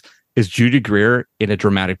showcases is Judy Greer in a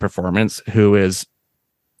dramatic performance, who is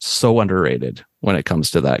so underrated when it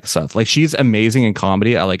comes to that stuff. Like, she's amazing in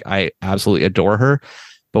comedy. I absolutely adore her,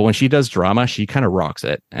 but when she does drama, she kind of rocks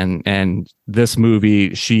it. And this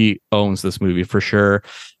movie, she owns this movie for sure.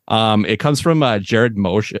 It comes from Jared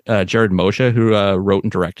Moshe, who wrote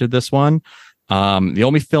and directed this one. The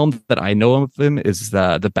only film that I know of him is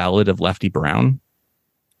the Ballad of Lefty Brown.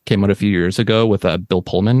 Came out a few years ago with Bill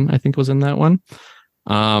Pullman, I think was in that one.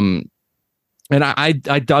 And I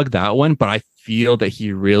dug that one, but I feel that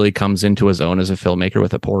he really comes into his own as a filmmaker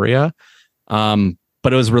with Aporia.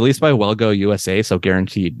 But it was released by Well Go USA, so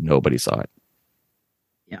guaranteed nobody saw it.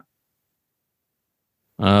 Yeah.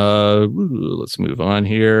 Let's move on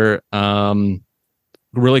here.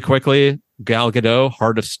 Really quickly, Gal Gadot,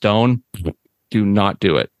 Heart of Stone. Do not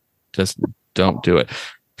do it. Just don't do it.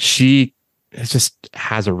 She just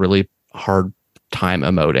has a really hard time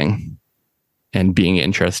emoting and being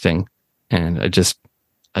interesting. And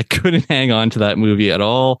I couldn't hang on to that movie at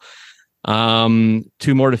all.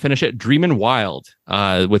 Two more to finish it. Dreamin' Wild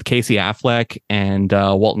with Casey Affleck and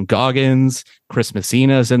Walton Goggins. Chris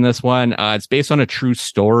Messina's in this one. It's based on a true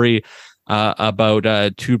story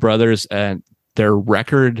about two brothers, and their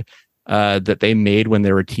record that they made when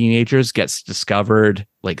they were teenagers gets discovered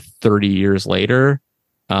like 30 years later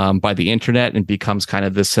by the internet and becomes kind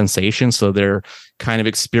of this sensation. So they're kind of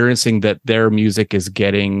experiencing that their music is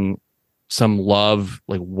getting some love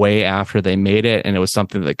like way after they made it. And it was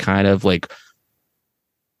something that kind of like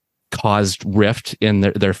caused rift in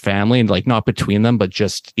their family, and like not between them, but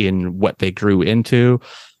just in what they grew into.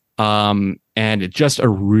 And it's just a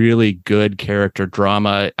really good character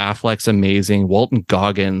drama. Affleck's amazing. Walton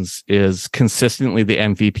Goggins is consistently the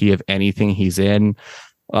MVP of anything he's in.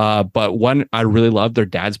 But one I really love, their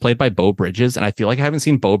dad's played by Beau Bridges, and I feel like I haven't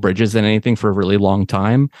seen Beau Bridges in anything for a really long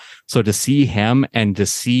time. So to see him and to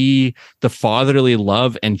see the fatherly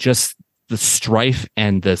love and just the strife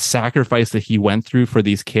and the sacrifice that he went through for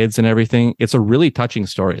these kids and everything, it's a really touching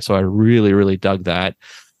story. So I really, really dug that.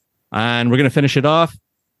 And we're going to finish it off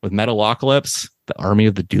with Metalocalypse, the Army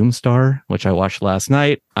of the Doomstar, which I watched last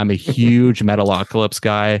night. I'm a huge Metalocalypse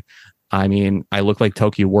guy. I mean, I look like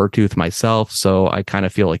Tokyo Wartooth myself, so I kind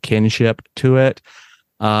of feel a kinship to it.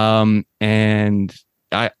 And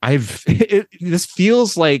this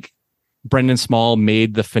feels like Brendan Small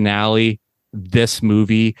made the finale this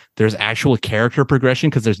movie. There's actual character progression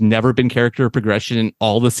because there's never been character progression in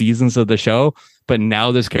all the seasons of the show, but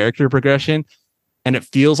now there's character progression, and it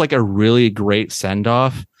feels like a really great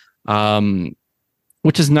send-off,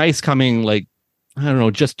 which is nice coming like, I don't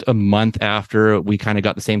know, just a month after we kind of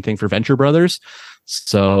got the same thing for Venture Brothers.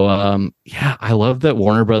 So, yeah, I love that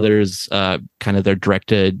Warner Brothers, kind of their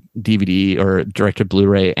directed DVD or directed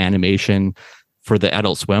Blu-ray animation for the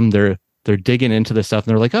Adult Swim. They're digging into this stuff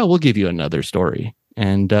and they're like, oh, we'll give you another story.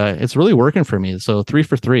 And it's really working for me. So 3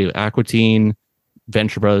 for 3, Aqua Teen,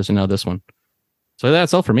 Venture Brothers, and now this one. So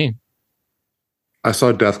that's all for me. I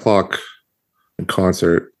saw Death Clock in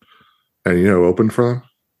concert, and you know who opened for them?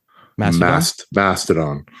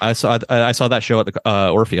 Mastodon. I saw that show at the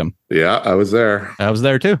Orpheum. Yeah, I was there. I was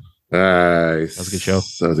there too. Nice. That was a good show.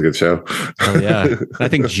 That was a good show. Oh yeah. I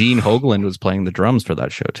think Gene Hoglan was playing the drums for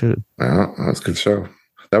that show too. Yeah, that was a good show.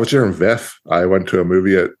 That was during VIF. I went to a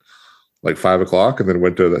movie at like 5:00 and then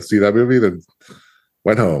went to see that movie, then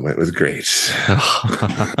went home. It was great.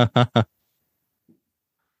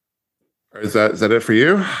 Is that it for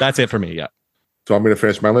you? That's it for me, yeah. Do you want me to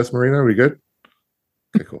finish my list, Marina? Are we good?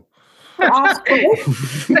 Okay, cool.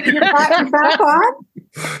 You're back on?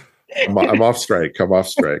 I'm off strike.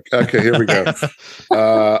 Okay, here we go.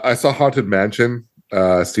 I saw Haunted Mansion.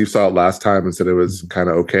 Steve saw it last time and said it was kind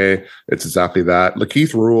of okay. It's exactly that.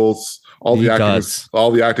 Lakeith rules. All the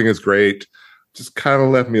acting is great. Just kind of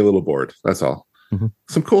left me a little bored. That's all. Mm-hmm.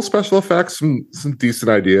 Some cool special effects, some decent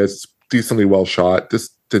ideas, decently well shot.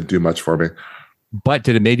 Just didn't do much for me. But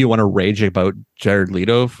did it make you want to rage about Jared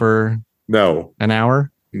Leto for an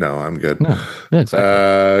hour? No, I'm good. No. Yeah,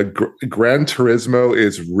 exactly. Gran Turismo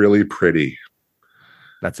is really pretty.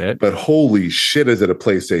 That's it. But holy shit, is it a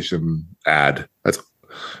PlayStation ad? That's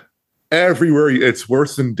everywhere. It's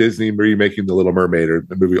worse than Disney remaking The Little Mermaid or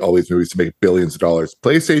all these movies to make billions of dollars.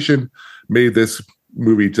 PlayStation made this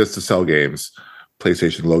movie just to sell games.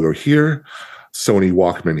 PlayStation logo here, Sony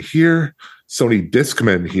Walkman here, Sony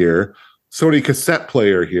Discman here, Sony cassette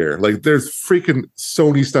player here. Like there's freaking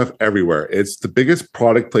Sony stuff everywhere. It's the biggest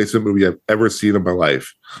product placement movie I've ever seen in my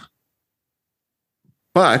life.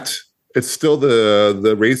 But it's still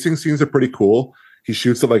the racing scenes are pretty cool. He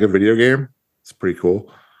shoots it like a video game. It's pretty cool.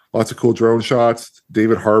 Lots of cool drone shots.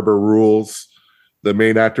 David Harbour rules. The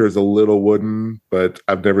main actor is a little wooden, but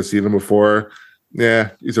I've never seen him before.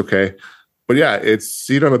 Yeah, he's okay. But yeah, it's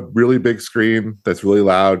seen on a really big screen that's really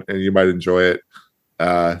loud, and you might enjoy it.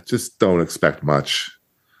 Just don't expect much.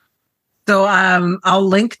 So I'll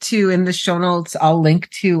link to, in the show notes, I'll link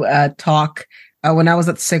to a talk When I was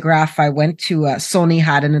at SIGGRAPH, I went to Sony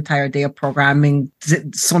had an entire day of programming,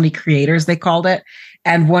 Sony Creators, they called it.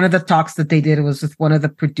 And one of the talks that they did was with one of the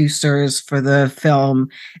producers for the film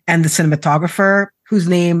and the cinematographer, whose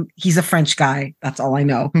name, he's a French guy. That's all I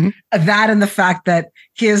know. Mm-hmm. That and the fact that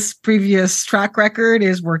his previous track record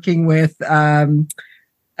is working with, oh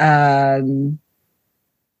my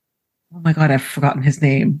God, I've forgotten his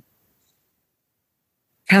name.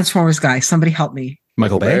 Transformers guy. Somebody help me.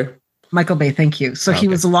 Michael Bay. Michael Bay, thank you. So he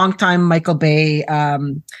was a longtime Michael Bay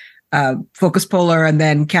focus puller and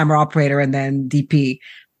then camera operator and then DP.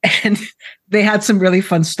 And they had some really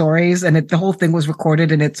fun stories, and the whole thing was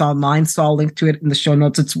recorded and it's online. So I'll link to it in the show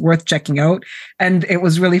notes. It's worth checking out. And it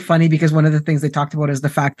was really funny because one of the things they talked about is the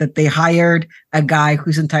fact that they hired a guy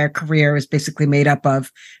whose entire career is basically made up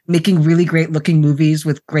of making really great looking movies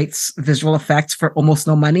with great visual effects for almost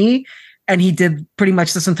no money. And he did pretty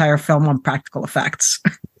much this entire film on practical effects.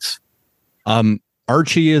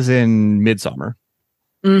 Archie is in Midsommar.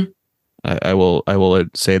 I will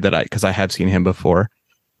say that because I have seen him before.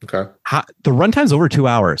 Okay. The runtime's over 2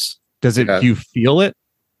 hours. Does it? Do you feel it?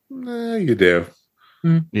 You do.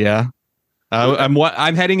 Yeah.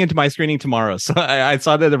 I'm heading into my screening tomorrow, so I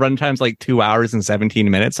saw that the runtime's like 2 hours and 17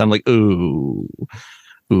 minutes. I'm like, ooh,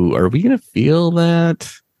 are we gonna feel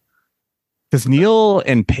that? Because Neil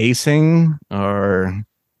and pacing are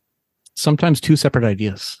sometimes two separate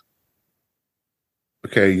ideas.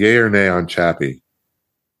 Okay, yay or nay on Chappie?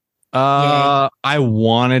 I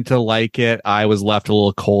wanted to like it. I was left a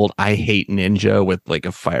little cold. I hate Ninja with like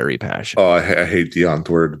a fiery passion. Oh, I hate the nth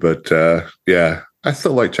word, but yeah, I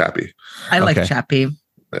still like Chappie. I like Chappie.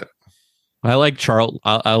 Yeah. I like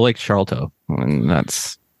I like Charlton, and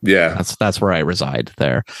that's where I reside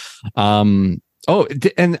there. And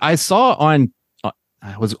I saw on.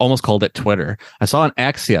 I was almost called it Twitter. I saw on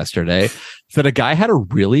X yesterday that a guy had a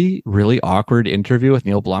really, really awkward interview with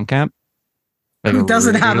Neil Blomkamp. Like who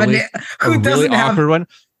doesn't have awkward one?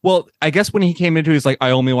 Well, I guess when he came into, he's like, I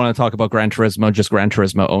only want to talk about Gran Turismo, just Gran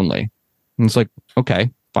Turismo only. And it's like, okay,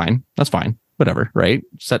 fine, that's fine, whatever, right?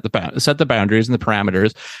 Set the boundaries and the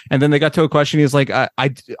parameters. And then they got to a question. He's like,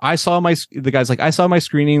 I saw my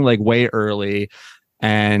screening like way early,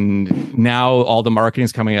 and now all the marketing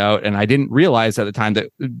is coming out, and I didn't realize at the time that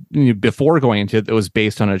before going into it was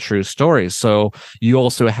based on a true story. So you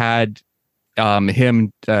also had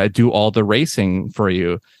him do all the racing for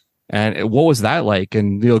you, and what was that like?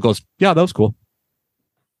 And Neil goes, yeah, that was cool.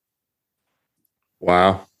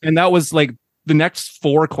 Wow. And that was like the next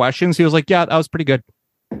 4 questions, he was like, yeah, that was pretty good.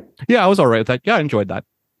 Yeah, I was all right with that. Yeah, I enjoyed that.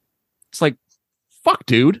 It's like, fuck,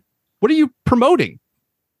 dude, what are you promoting?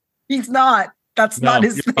 He's not. That's not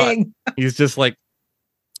his thing. He's just like,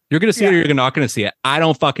 you're gonna see it or you're not gonna see it. I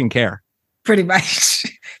don't fucking care. Pretty much.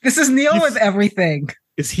 This is Neil with everything.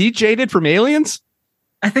 Is he jaded from Aliens?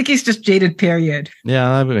 I think he's just jaded, period.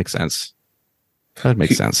 Yeah, that would make sense. That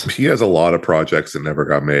makes sense. He has a lot of projects that never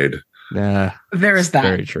got made. Yeah. There is that.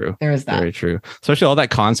 Very true. There is that. Very true. Especially all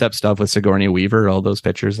that concept stuff with Sigourney Weaver, all those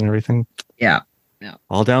pictures and everything. Yeah. Yeah.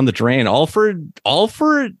 All down the drain. All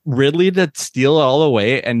for Ridley to steal it all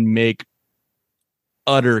away and make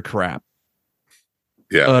utter crap.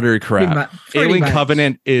 Yeah. Utter crap. Pretty Alien much.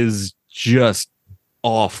 Covenant is just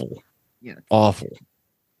awful. Yeah. Awful.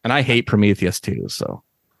 And I hate Prometheus too, so.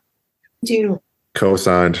 Do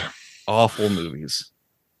Co-signed. Awful movies.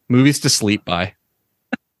 Movies to sleep by.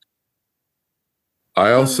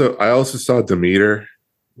 I also saw Demeter.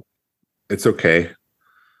 It's okay.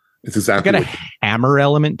 It's exactly got a hammer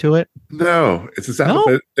element to it. No, it's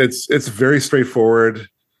exactly it's very straightforward.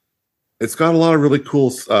 It's got a lot of really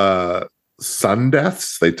cool sun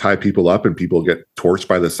deaths. They tie people up and people get torched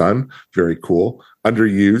by the sun. Very cool.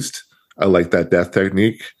 Underused. I like that death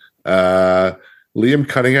technique. Liam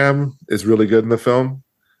Cunningham is really good in the film,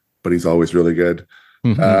 but he's always really good.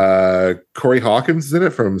 Mm-hmm. Corey Hawkins is in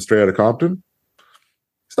it from Straight Outta Compton.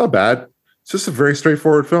 It's not bad. It's just a very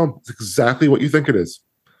straightforward film. It's exactly what you think it is.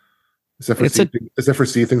 Except for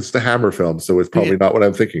C thinks it's a Hammer film, so it's probably not what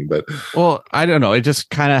I'm thinking. But well, I don't know. It just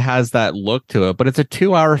kind of has that look to it. But it's a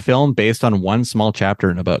 2-hour film based on one small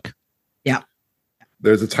chapter in a book. Yeah.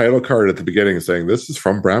 There's a title card at the beginning saying this is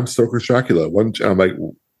from Bram Stoker's Dracula. I'm like,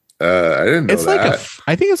 I didn't know it's that.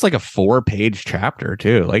 I think it's like a 4-page chapter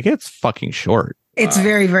too. Like it's fucking short. It's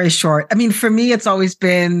very, very short. I mean, for me, it's always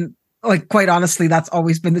been like, quite honestly, that's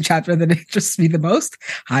always been the chapter that interests me the most.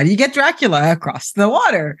 How do you get Dracula across the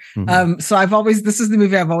water? Mm-hmm. So this is the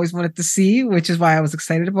movie I've always wanted to see, which is why I was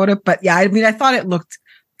excited about it. But yeah, I mean, I thought it looked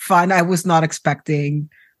fun. I was not expecting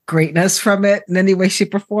greatness from it in any way,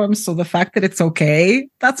 shape, or form. So the fact that it's okay,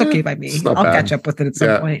 that's okay by me. I'll catch up with it at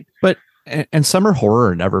some point. But and summer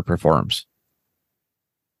horror never performs.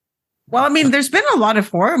 Well, I mean, there's been a lot of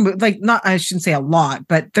horror, I shouldn't say a lot,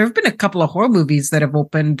 but there have been a couple of horror movies that have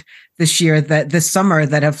opened this summer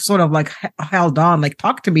that have sort of like held on. Like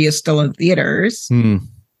Talk to Me is still in theaters.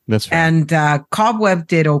 That's right. And Cobweb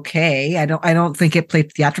did okay. I don't think it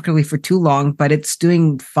played theatrically for too long, but it's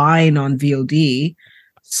doing fine on VOD.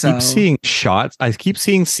 So I keep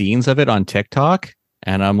seeing scenes of it on TikTok,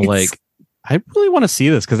 and I'm like, I really want to see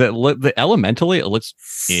this because elementally it looks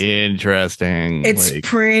interesting. It's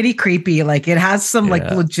pretty creepy. Like it has some like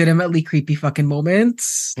legitimately creepy fucking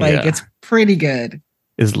moments. Like it's pretty good.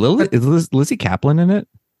 Is Lizzie Kaplan in it?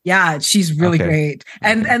 Yeah, she's really great.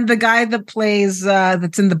 And the guy that plays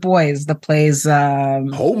that's in The Boys, that plays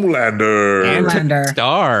Homelander.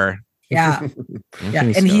 Star. Yeah. Yeah.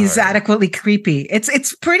 And he's adequately creepy.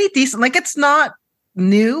 It's pretty decent. Like it's not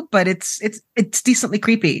new, but it's decently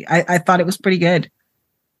creepy. I thought it was pretty good.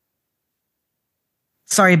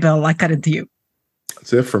 Sorry, Bill, I cut into you.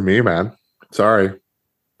 That's it for me, man. Sorry.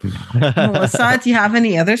 Melissa, do you have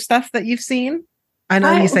any other stuff that you've seen? I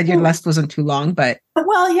know you said your list wasn't too long, but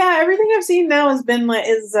everything I've seen now has been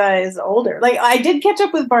is older. Like I did catch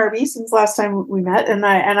up with Barbie since last time we met, and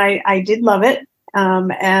I did love it.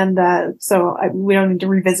 So we don't need to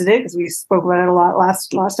revisit it because we spoke about it a lot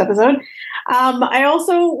last episode. I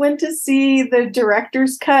also went to see the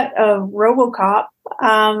director's cut of RoboCop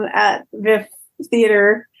at VIF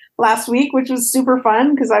Theater last week, which was super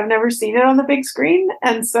fun because I've never seen it on the big screen,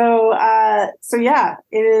 and so yeah,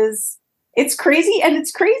 it's crazy, and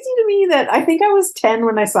it's crazy to me that I think I was 10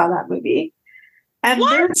 when I saw that movie, and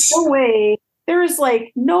there's no way. There is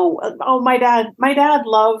like my dad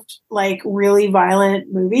loved like really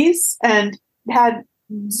violent movies and had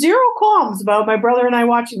zero qualms about my brother and I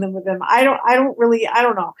watching them with him. I don't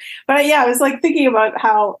know. But I was like thinking about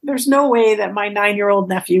how there's no way that my 9-year-old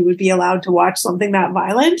nephew would be allowed to watch something that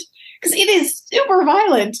violent, because it is super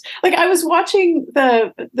violent. Like I was watching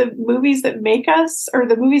the movies that make us, or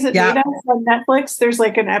the movies that made us on Netflix. There's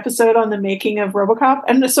like an episode on the making of RoboCop.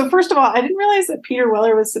 And so first of all, I didn't realize that Peter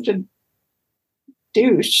Weller was such a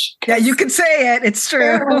douche. Yeah, you can say it. It's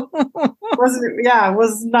true.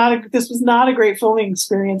 This was not a great filming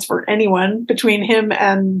experience for anyone between him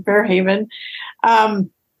and Fairhaven.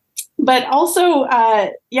 But also,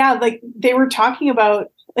 like they were talking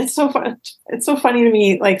about. It's so fun. It's so funny to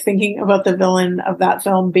me, like thinking about the villain of that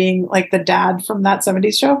film being like the dad from that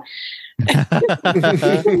 70s show.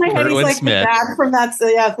 In my head, he's like Smith. The dad from that. So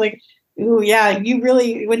yeah, it's like, ooh, yeah, you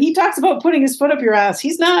really. When he talks about putting his foot up your ass,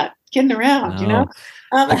 he's not kidding around, you know.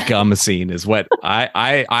 The gum scene is what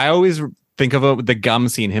I always think of it with the gum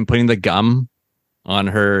scene. Him putting the gum on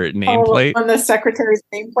her nameplate, on the secretary's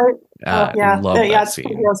nameplate. Love that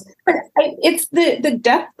scene. It's the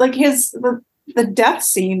death, like the death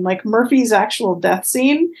scene, like Murphy's actual death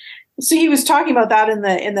scene. So he was talking about that in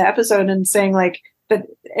the episode and saying like that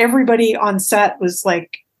everybody on set was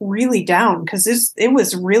like really down because it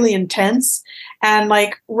was really intense, and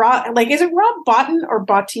is it Rob Bottin or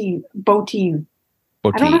Bottin? I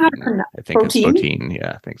don't know how to pronounce. I think it's Bottin.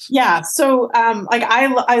 Yeah, I think so. Yeah. So,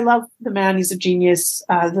 I love the man. He's a genius.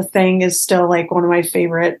 The Thing is still like one of my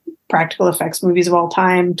favorite practical effects movies of all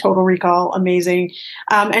time. Total Recall, amazing.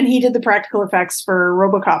 And he did the practical effects for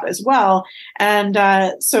RoboCop as well. And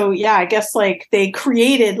I guess like they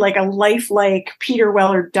created like a lifelike Peter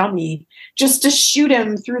Weller dummy just to shoot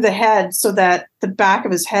him through the head so that the back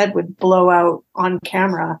of his head would blow out on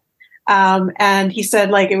camera. And he said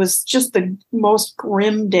like it was just the most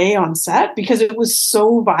grim day on set because it was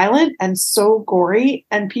so violent and so gory,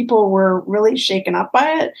 and people were really shaken up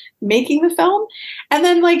by it making the film. And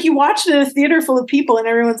then like you watched it in a theater full of people and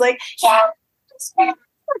everyone's like, yeah. It's I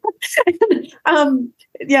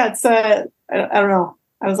don't know.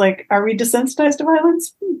 I was like, are we desensitized to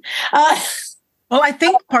violence? Well, I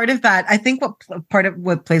think part of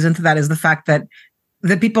what plays into that is the fact that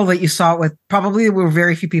the people that you saw it with, probably were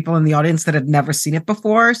very few people in the audience that had never seen it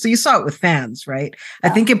before. So you saw it with fans, right? Yeah.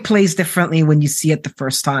 I think it plays differently when you see it the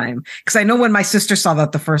first time. Because I know when my sister saw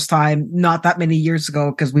that the first time, not that many years ago,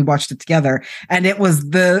 because we watched it together, and it was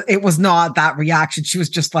not that reaction. She was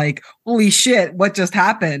just like, holy shit, what just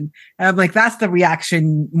happened? And I'm like, that's the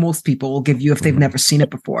reaction most people will give you if they've never seen it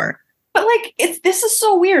before. But like, this is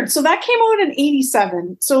so weird. So that came out in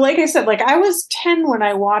 1987. So like I said, like I was 10 when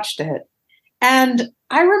I watched it. And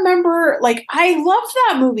I remember, like, I loved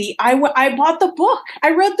that movie. I bought the book.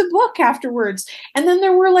 I read the book afterwards. And then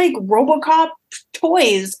there were, like, RoboCop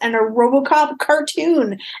toys and a RoboCop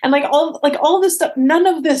cartoon. And, like all this stuff. None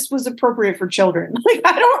of this was appropriate for children. Like,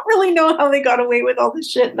 I don't really know how they got away with all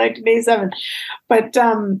this shit in 1987. But,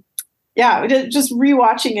 just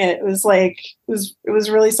rewatching it was, like, it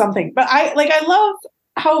was really something. But I love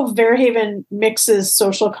how Verhaven mixes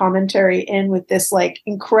social commentary in with this like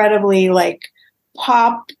incredibly like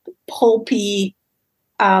pop pulpy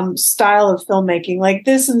style of filmmaking. Like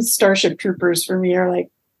this and Starship Troopers for me are like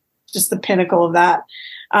just the pinnacle of that.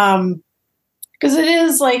 Because it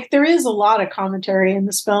is like there is a lot of commentary in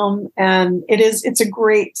this film, and it's a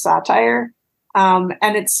great satire. And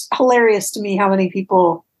it's hilarious to me how many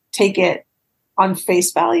people take it on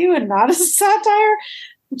face value and not as a satire,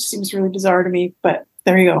 which seems really bizarre to me, but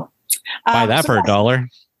there you go. Buy that for $1.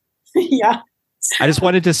 Yeah. I just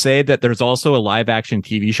wanted to say that there's also a live action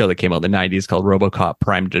TV show that came out in the 90s called RoboCop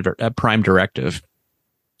Prime Directive.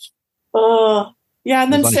 Yeah,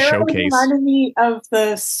 and then Sarah reminded me of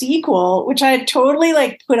the sequel, which I had totally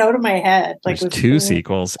like put out of my head. Like there's 2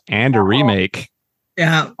 sequels and a remake.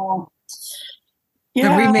 Yeah. The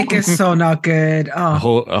remake is so not good.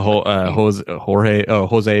 Jose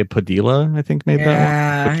Padilla, I think, made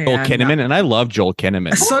that one. With Joel Kinnaman, and I love Joel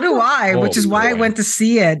Kinnaman. So do I, which is why I went to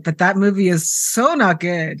see it. But that movie is so not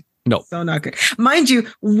good. No, so not good. Mind you,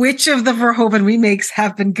 which of the Verhoeven remakes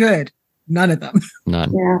have been good? None of them.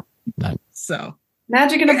 None. Yeah. None. So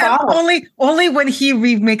magic in a bottle. Only when he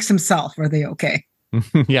remakes himself are they okay.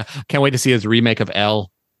 Yeah, can't wait to see his remake of Elle.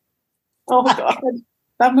 Oh God.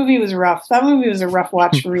 That movie was rough. That movie was a rough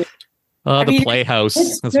watch for me. The Playhouse.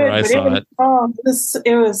 That's where I saw it. That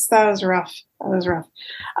was rough. That was rough.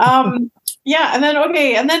 Yeah, and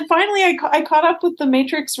then finally I caught up with the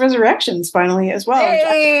Matrix Resurrections finally as well.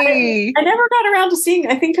 Hey! I never got around to seeing.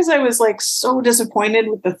 I think because I was like so disappointed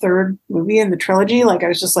with the third movie in the trilogy. Like I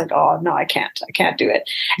was just like, oh no, I can't do it.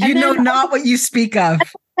 And know not what you speak of.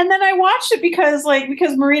 And then I watched it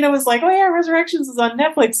because Marina was like, oh yeah, Resurrections is on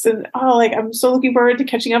Netflix. And I'm so looking forward to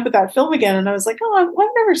catching up with that film again. And I was like, oh, I've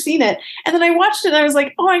never seen it. And then I watched it and I was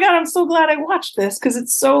like, oh my God, I'm so glad I watched this because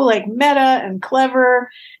it's so like meta and clever.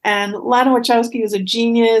 And Lana Wachowski was a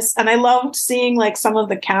genius. And I loved seeing like some of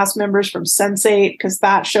the cast members from Sense8 because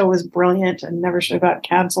that show was brilliant and never should have got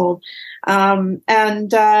canceled. It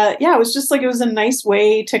was just like, it was a nice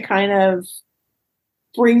way to kind of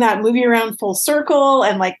bring that movie around full circle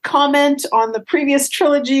and like comment on the previous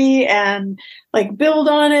trilogy and like build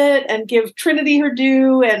on it and give Trinity her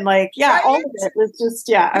due and like all of it was just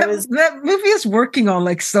that movie is working on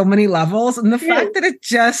like so many levels, and the fact that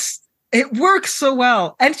it works so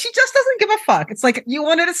well, and she just doesn't give a fuck. It's like, you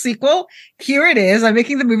wanted a sequel, here it is. I'm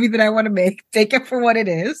making the movie that I want to make. Take it for what it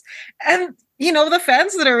is. And the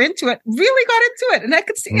fans that are into it really got into it, and I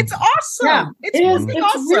could see it's awesome. Yeah, it's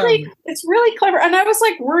awesome. It's really clever. And I was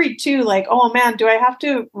like worried too, like, oh man, do I have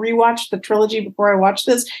to rewatch the trilogy before I watch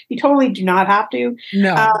this? You totally do not have to.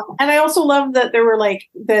 No. And I also love that there were like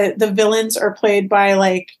the villains are played by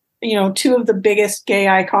like 2 of the biggest gay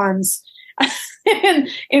icons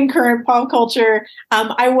in current pop culture.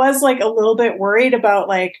 I was like a little bit worried about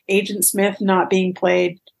like Agent Smith not being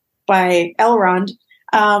played by Elrond.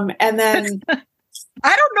 And then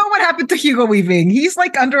I don't know what happened to Hugo Weaving. He's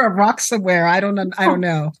like under a rock somewhere. I don't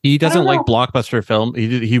know. He doesn't like blockbuster film.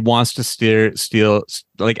 He wants to steal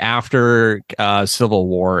like after Civil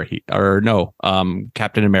War.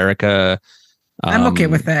 Captain America. I'm okay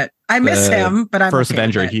with it. I miss him, but I'm First okay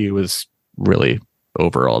Avenger. He was really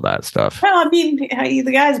over all that stuff. Well, I mean,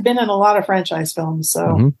 the guy's been in a lot of franchise films, so.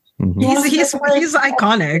 Mm-hmm. Mm-hmm. He's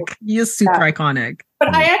iconic. He is super iconic. But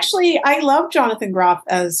I love Jonathan Groff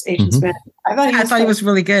as Agent Smith. I thought he was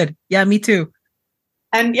really good. Yeah, me too.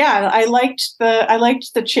 And yeah, I liked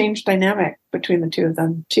the change dynamic between the two of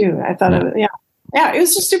them too. I thought it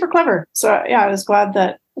was just super clever. So yeah, I was glad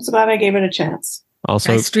I gave it a chance.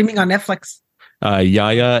 Also streaming on Netflix.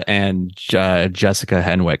 Yaya and Jessica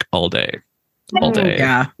Henwick all day.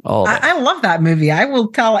 Yeah. I love that movie. I will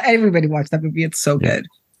tell everybody watch that movie. It's so good.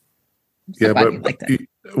 Yeah, but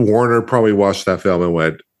Warner probably watched that film and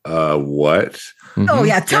went, what? Mm-hmm. Oh,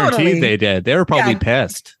 yeah, totally. Guaranteed they did. They were probably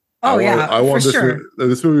pissed. Oh, I want this. Sure.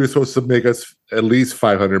 This movie was supposed to make us at least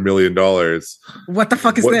 $500 million. What the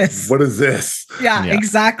fuck is this? What is this? Yeah,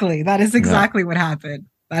 exactly. That is exactly what happened.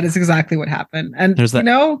 That is exactly what happened. And, there's that,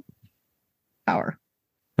 power.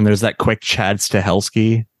 And there's that quick Chad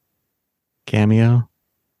Stahelski cameo.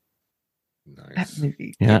 That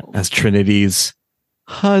movie. Yeah, as Trinity's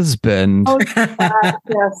husband. Oh,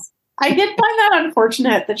 yes. I did find that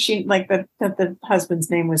unfortunate that she that the husband's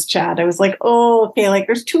name was Chad. I was like, oh, okay, like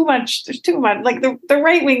there's too much. Like the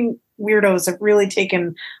right wing weirdos have really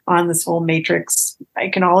taken on this whole Matrix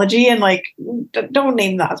iconology and like don't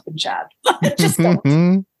name the husband Chad. Just don't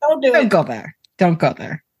do it. Don't go there. Don't go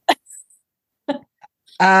there.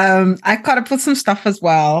 I caught up with some stuff as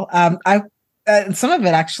well. some of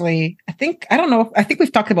it actually, I don't know. I think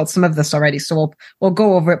we've talked about some of this already, so we'll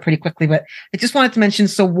go over it pretty quickly. But I just wanted to mention,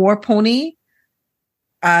 so War Pony,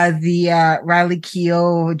 the Riley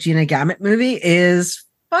Keough, Gina Gamet movie is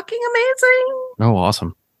fucking amazing. Oh,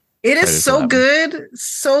 awesome. It is so good.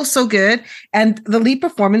 So good. And the lead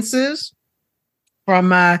performances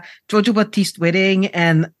from Jojo Baptiste Whiting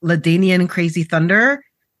and LaDainian Crazy Thunder,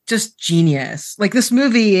 just genius. Like, this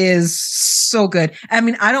movie is so good. I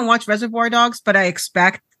mean, I don't watch Reservoir Dogs, but I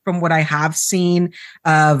expect from what I have seen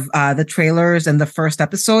of the trailers and the first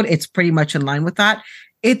episode, it's pretty much in line with that.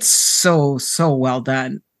 It's so well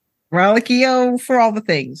done. Riley Keough for all the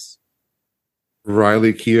things.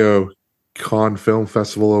 Riley Keough, Cannes Film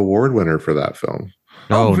Festival award winner for that film.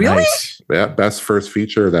 Oh, really? Nice. Yeah, best first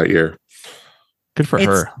feature that year. Good for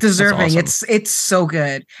her. It's deserving. Awesome. It's so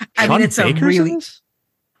good. I Sean mean, it's Baker's a really. in this?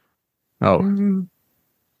 Oh.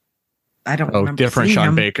 I don't remember. Different seeing Sean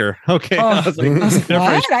him. Baker. Okay. Oh, I was like, I was like, different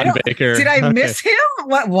what? Sean Baker. Did I miss him?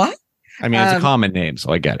 What? I mean, it's a common name,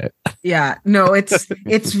 so I get it. Yeah, no,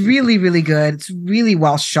 it's really good. It's really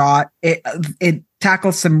well shot. It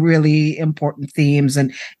tackles some really important themes,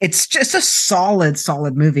 and it's just a solid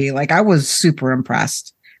movie. Like, I was super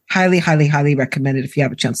impressed. Highly recommend it if you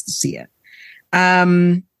have a chance to see it.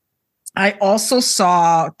 I also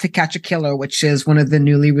saw To Catch a Killer, which is one of the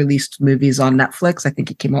newly released movies on Netflix. I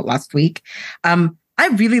think it came out last week. I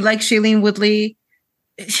really like Shailene Woodley.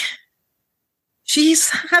 She's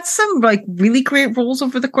had some like really great roles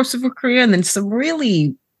over the course of her career, and then some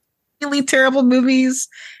really terrible movies.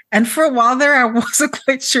 And for a while there, I wasn't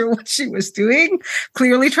quite sure what she was doing.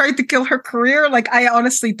 Clearly trying to kill her career. Like, I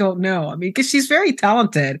honestly don't know. I mean, because she's very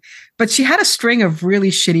talented, but she had a string of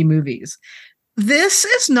really shitty movies. This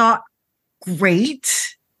is not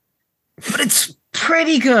great, but it's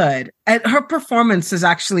pretty good. And her performance is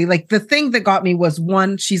actually, like, the thing that got me was,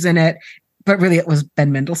 one, she's in it, but really it was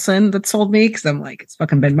Ben Mendelsohn that sold me, because I'm like, it's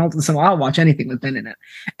fucking Ben Mendelsohn. Well, I'll watch anything with Ben in it.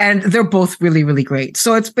 And they're both really great.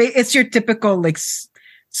 So it's your typical like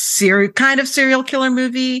serial killer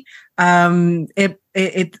movie.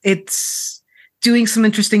 It's doing some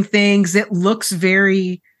interesting things. It looks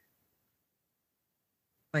very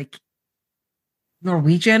like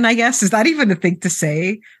Norwegian, I guess. Is that even a thing to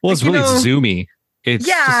say? Well, it's like, really zoomy. It's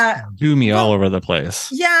just zoomy all over the place.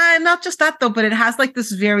 Yeah, and not just that though, but it has like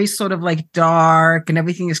this very sort of like dark, and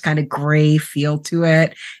everything is kind of gray feel to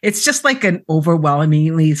it. It's just like an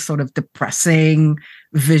overwhelmingly sort of depressing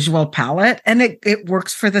visual palette, and it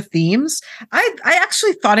works for the themes. I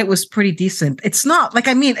actually thought it was pretty decent. It's not like,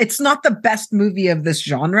 I mean, it's not the best movie of this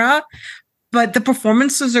genre, but the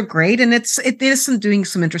performances are great, and it is doing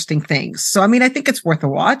some interesting things. So I mean, I think it's worth a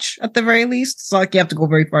watch at the very least. It's not like you have to go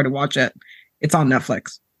very far to watch it. It's on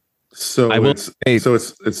Netflix. So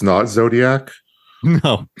it's not Zodiac?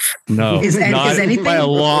 No. Is anything by a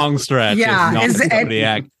long stretch? Yeah, is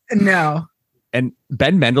Zodiac. No. And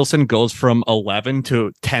Ben Mendelsohn goes from 11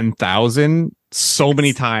 to 10,000 so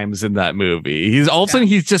many times in that movie. He's all of a sudden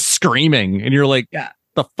he's just screaming, and you're like,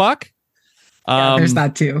 the fuck? There's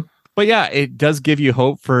that too. But yeah, it does give you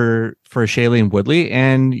hope for Shailene Woodley,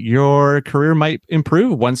 and your career might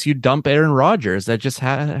improve once you dump Aaron Rodgers. That just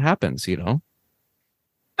happens, you know.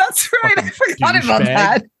 That's right. I forgot about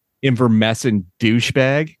that. Invermescent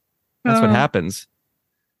douchebag. That's what happens.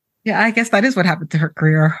 Yeah, I guess that is what happened to her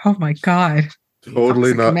career. Oh my god.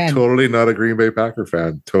 Totally not a Green Bay Packer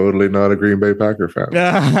fan. Totally not a Green Bay Packer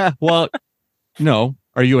fan. Well, no.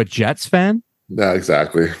 Are you a Jets fan? Yeah,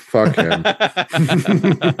 exactly. Fuck him.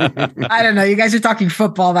 I don't know. You guys are talking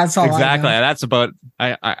football. That's all. Exactly. That's about.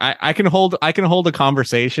 I can hold a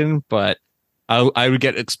conversation, but I would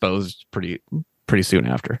get exposed pretty soon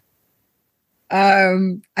after.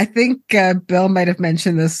 I think Bill might have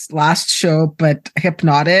mentioned this last show, but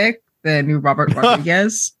Hypnotic, the new Robert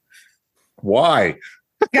Rodriguez. Why?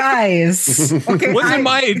 Guys. Okay. Wasn't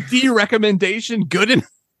my D recommendation good enough?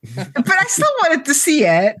 But I still wanted to see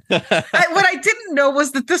it. What I didn't know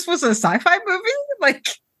was that this was a sci-fi movie. Like,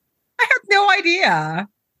 I had no idea.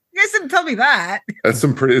 You guys didn't tell me that. That's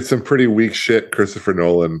some pretty weak shit, Christopher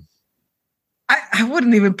Nolan. I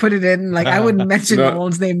wouldn't even put it in. Like, I wouldn't mention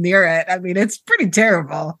Nolan's name near it. I mean, it's pretty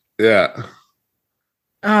terrible. Yeah.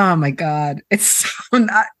 Oh my god, it's so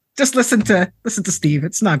not. Just listen to Steve.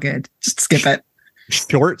 It's not good. Just skip it.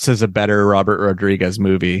 Shorts is a better Robert Rodriguez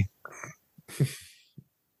movie.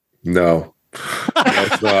 No,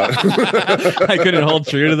 it's not. I couldn't hold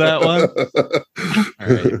true to that one. All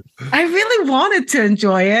right. I really wanted to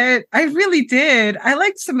enjoy it. I really did. I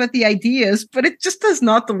liked some of the ideas, but it just does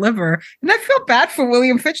not deliver. And I feel bad for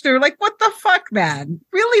William Fichtner. Like, what the fuck, man?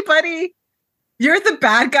 Really, buddy? You're the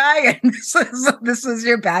bad guy, and this is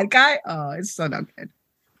your bad guy. Oh, it's so not good.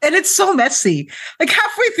 And it's so messy. Like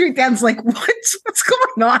halfway through, Dan's like, what's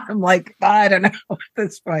going on? I'm like, I don't know at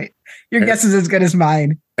this point. Your guess is as good as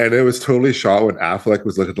mine. And it was totally shot when Affleck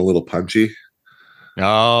was looking a little punchy.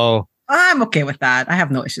 Oh, I'm okay with that. I have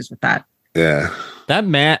no issues with that. Yeah. that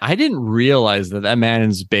man, I didn't realize that man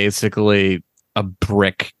is basically a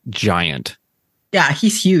brick giant. Yeah,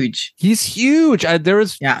 he's huge. He's huge. There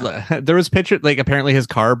was picture, like apparently his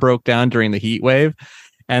car broke down during the heat wave,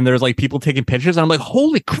 and there's like people taking pictures. And I'm like,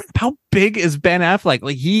 holy crap, how big is Ben Affleck?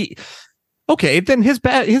 Like okay, then his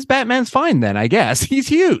Batman's fine then, I guess. He's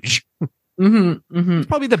huge. He's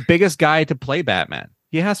probably the biggest guy to play Batman.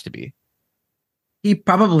 He has to be. He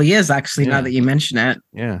probably is, actually, now that you mention it.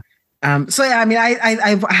 Yeah. So yeah, I mean,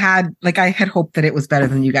 I had hoped that it was better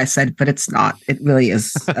than you guys said, but it's not. It really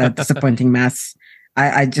is a disappointing mess.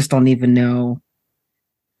 I just don't even know.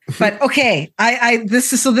 But okay,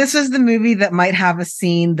 this is the movie that might have a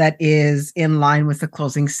scene that is in line with the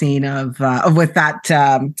closing scene of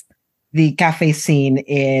the cafe scene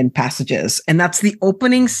in Passages, and that's the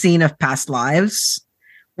opening scene of Past Lives,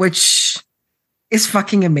 which is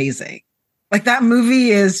fucking amazing. Like, that movie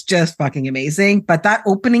is just fucking amazing. But that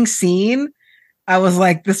opening scene, I was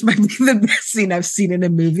like, this might be the best scene I've seen in a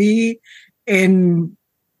movie in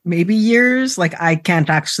maybe years. Like, I can't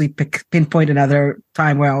actually pinpoint another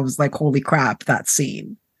time where I was like, holy crap, that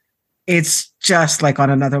scene. It's just like on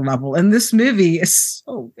another level. And this movie is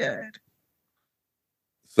so good.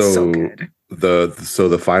 So good.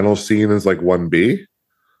 The final scene is like 1B?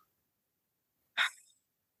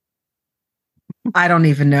 I don't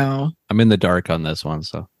even know. I'm in the dark on this one,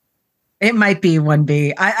 so it might be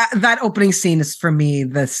 1B. That opening scene is, for me,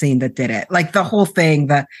 the scene that did it. Like, the whole thing,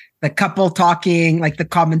 the couple talking, like the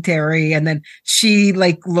commentary, and then she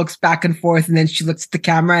like looks back and forth, and then she looks at the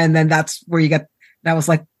camera, and then that's where you get. That was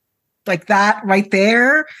like that right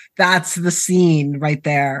there. That's the scene right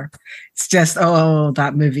there. It's just,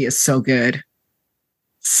 that movie is so good,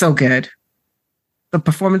 so good. The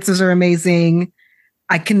performances are amazing.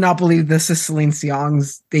 I cannot believe this is Celine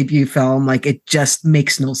Sion's debut film. Like, it just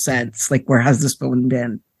makes no sense. Like, where has this woman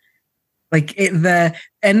been? Like,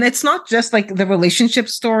 and it's not just like the relationship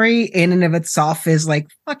story in and of itself is like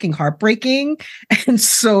fucking heartbreaking and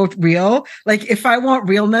so real. Like, if I want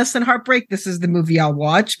realness and heartbreak, this is the movie I'll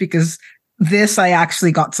watch, because this I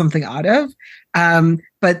actually got something out of.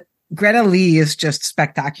 But Greta Lee is just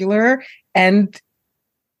spectacular, and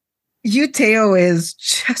Yu Teo is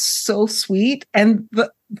just so sweet, and the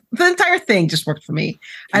entire thing just worked for me.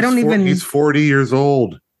 He's 40 years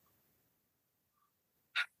old.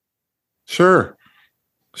 Sure.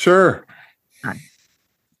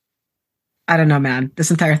 I don't know, man. This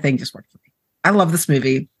entire thing just worked for me. I love this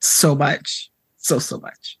movie so much. So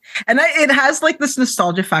much. And it has like this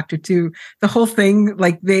nostalgia factor too. The whole thing,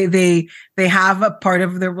 like they have a part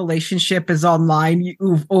of their relationship is online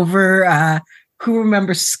over who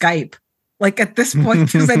remembers Skype? Like, at this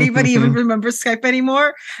point, does anybody even remember Skype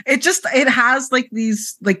anymore? It has like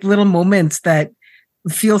these like little moments that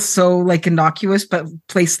feel so like innocuous, but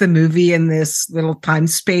place the movie in this little time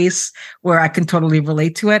space where I can totally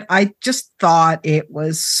relate to it. I just thought it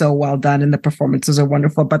was so well done, and the performances are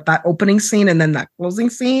wonderful. But that opening scene and then that closing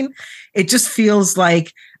scene, it just feels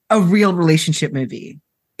like a real relationship movie,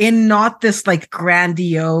 in not this like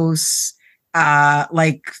grandiose,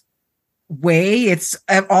 like way. It's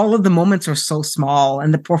all of the moments are so small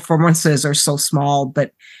and the performances are so small,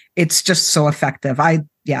 but it's just so effective.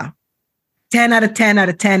 10 out of 10 out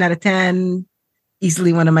of 10 out of 10.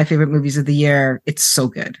 Easily one of my favorite movies of the year. It's so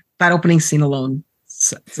good. That opening scene alone,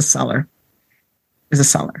 it's a seller. Is a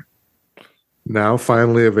seller. Now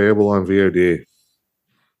finally available on VOD.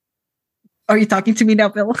 Are you talking to me now,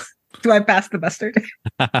 Bill? Do I pass the mustard?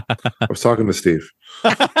 I was talking to Steve.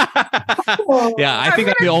 Yeah, I think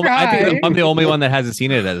I'm the only one that hasn't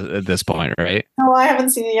seen it at this point, right? No, I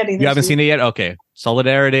haven't seen it yet either. You haven't seen it yet? Okay.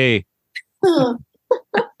 Solidarity. We'll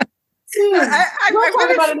talk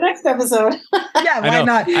about it next episode. Yeah, why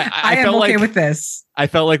not? I am okay with this. I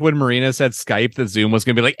felt like when Marina said Skype, that Zoom was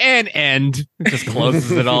going to be like, and end. It just closes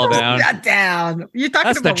it all down. Shut down. You're talking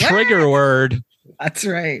That's about the trigger word. That's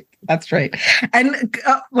right. And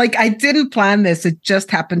like, I didn't plan this. It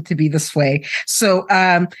just happened to be this way. So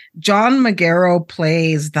John Magaro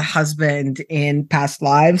plays the husband in Past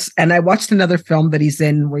Lives. And I watched another film that he's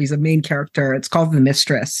in where he's a main character. It's called The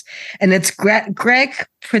Mistress. And it's Greg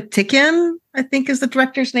Pritikin, I think is the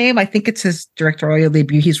director's name. I think it's his directorial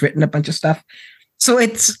debut. He's written a bunch of stuff. So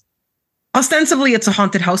it's ostensibly it's a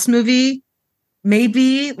haunted house movie.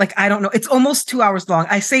 maybe, like, I don't know. It's almost 2 hours long.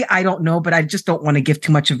 I say I don't know, but I just don't want to give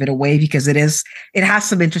too much of it away because it has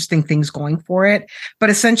some interesting things going for it. But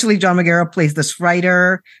essentially, John Magaro plays this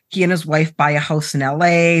writer. He and his wife buy a house in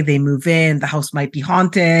LA. They move in. The house might be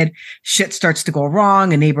haunted. Shit starts to go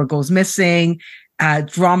wrong. A neighbor goes missing.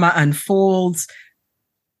 Drama unfolds.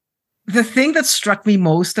 The thing that struck me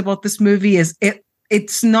most about this movie is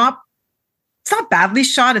it's not badly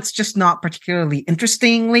shot. It's just not particularly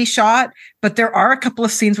interestingly shot. But there are a couple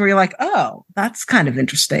of scenes where you're like, oh, that's kind of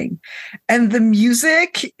interesting. And the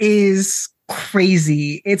music is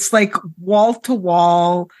crazy. It's like wall to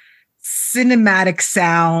wall cinematic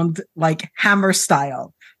sound, like Hammer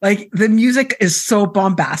style. Like the music is so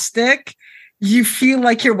bombastic. You feel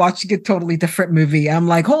like you're watching a totally different movie. I'm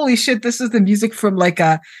like, holy shit, this is the music from like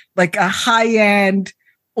a high-end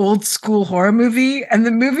old school horror movie, and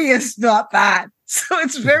the movie is not that. So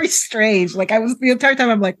it's very strange. Like I was the entire time,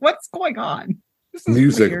 I'm like, what's going on? This is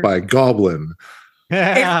music weird. by Goblin.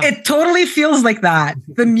 It totally feels like that.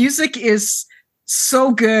 The music is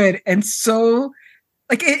so good and so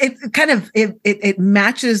like it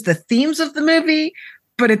matches the themes of the movie,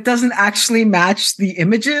 but it doesn't actually match the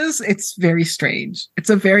images. It's very strange. It's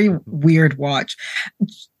a very weird watch.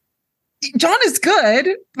 John is good,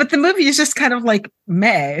 but the movie is just kind of like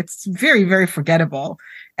meh. It's very, very forgettable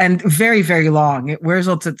and very, very long. It wears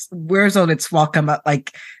out its welcome at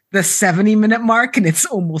like the 70-minute mark, and it's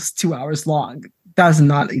almost 2 hours long. It does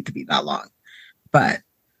not need to be that long, but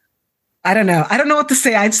I don't know. I don't know what to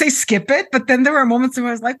say. I'd say skip it, but then there were moments where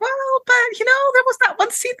I was like, well, but there was that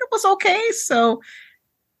one scene that was okay. So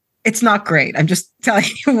it's not great. I'm just telling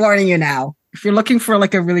you, warning you now. If you're looking for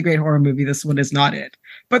like a really great horror movie, this one is not it.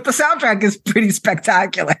 But the soundtrack is pretty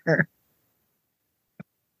spectacular.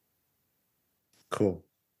 Cool.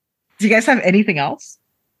 Do you guys have anything else?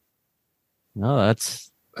 No,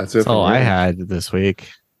 that's it. all I had this week.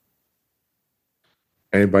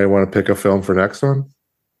 Anybody want to pick a film for next one?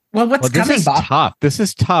 Well, what's this coming, is Bob? tough. This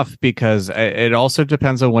is tough because it also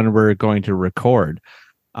depends on when we're going to record.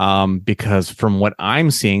 Because from what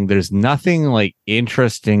I'm seeing, there's nothing like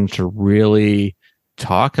interesting to really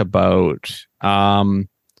talk about.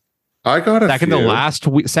 I got a second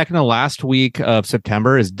to last week of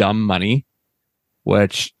September is Dumb Money,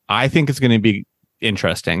 which I think is going to be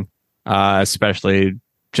interesting, especially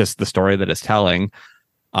just the story that it's telling.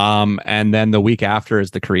 And then the week after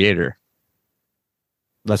is The Creator.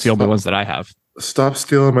 That's the only ones that I have. Stop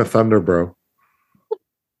stealing my thunder, bro.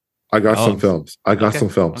 I got some films. Some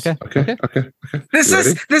films. Okay. This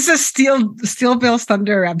is Steel Bill's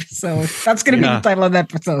Thunder episode. That's going to be the title of the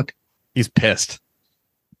episode. He's pissed.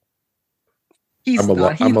 I'm a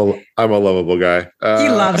lovable guy. He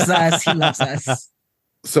loves us. He loves us.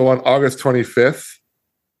 So on August 25th,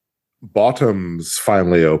 Bottoms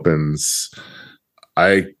finally opens.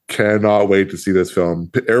 I cannot wait to see this film.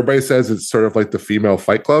 Everybody says it's sort of like the female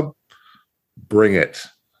Fight Club. Bring it.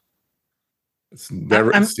 It's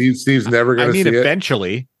never. Steve's never going to see it.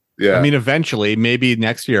 Eventually. Yeah. I mean, eventually, maybe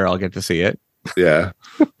next year I'll get to see it. Yeah.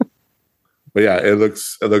 But yeah, it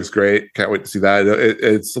looks great. Can't wait to see that.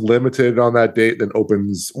 It's limited on that date, then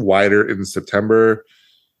opens wider in September.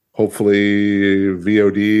 Hopefully,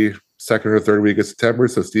 VOD second or third week of September,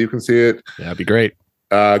 so Steve can see it. Yeah, that'd be great.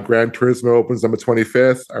 Gran Turismo opens on the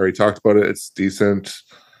 25th. I already talked about it. It's decent.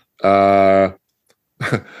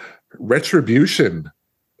 Retribution,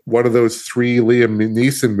 one of those 3 Liam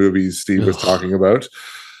Neeson movies Steve was talking about.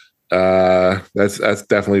 That's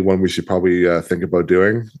definitely one we should probably think about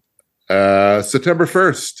doing. September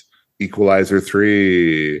 1st, Equalizer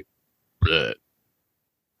 3.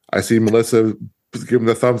 I see Melissa giving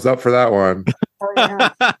the thumbs up for that one. Oh,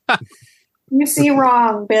 yeah. You see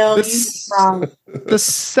wrong, Bill. You see wrong. The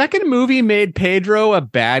second movie made Pedro a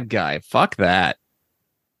bad guy. Fuck that.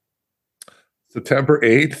 September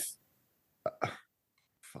 8th.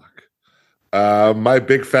 My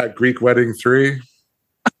Big Fat Greek Wedding 3.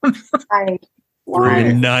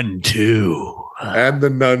 The Nun 2. And The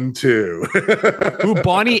Nun 2. Who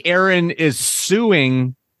Bonnie Aaron is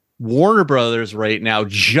suing Warner Brothers right now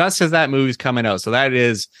just as that movie's coming out. So that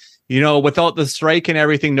is, without the strike and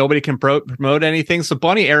everything, nobody can promote anything. So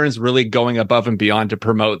Bonnie Aaron's really going above and beyond to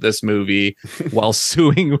promote this movie while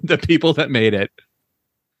suing the people that made it.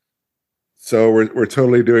 So we're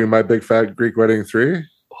totally doing My Big Fat Greek Wedding 3?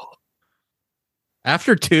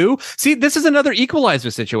 After 2? See, this is another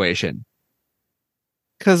Equalizer situation.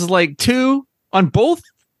 Because 2 on both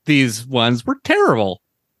these ones were terrible.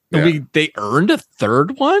 Yeah. They earned a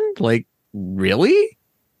third one? Really?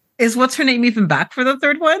 Is What's Her Name even back for the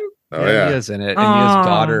third one? Oh, yeah. He is in it. And his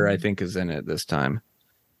daughter, I think, is in it this time.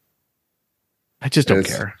 I just don't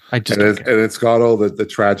care. And it's got all the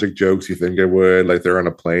tragic jokes you think it would. Like they're on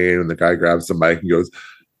a plane and the guy grabs the mic and goes,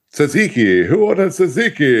 "Tzatziki, who wanted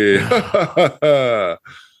tzatziki?"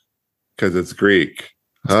 Because it's Greek.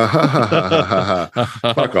 Fuck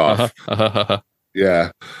off.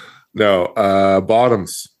 Yeah. No,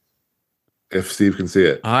 Bottoms. If Steve can see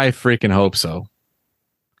it. I freaking hope so.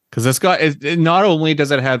 Because it's got, not only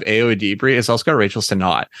does it have Ayo Edebiri, it's also got Rachel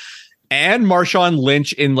Sennott and Marshawn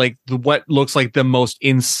Lynch in like what looks like the most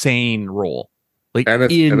insane role. Like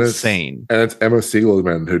insane. And it's Emma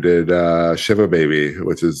Siegelman who did Shiva Baby,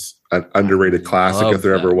 which is an underrated classic if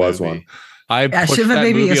there ever was one. I pushed Shiva that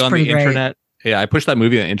Baby movie is on pretty the internet. Yeah, I pushed that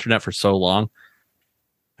movie on the internet for so long.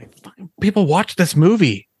 Like, people watch this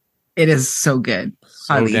movie. It is so good.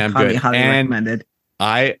 Highly recommended.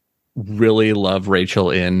 I really love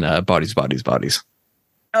Rachel in Bodies, Bodies, Bodies.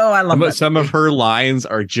 Oh, I love that. Some of her lines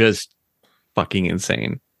are just fucking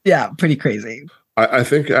insane. Yeah, pretty crazy. I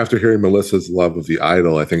think after hearing Melissa's love of The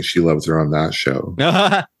Idol, I think she loves her on that show.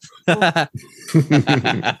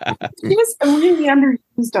 She was really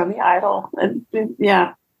underused on The Idol. And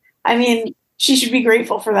yeah. I mean, she should be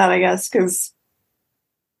grateful for that, I guess, because...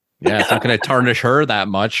 Yeah, it's not going to tarnish her that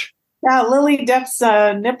much. Yeah, Lily Depp's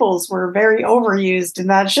nipples were very overused in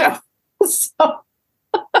that show. So.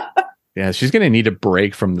 Yeah, she's going to need a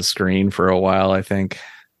break from the screen for a while, I think.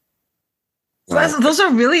 So those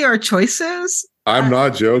are really our choices? I'm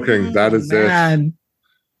not joking. That is it.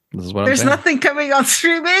 This is what There's nothing coming on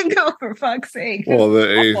streaming? Oh, for fuck's sake.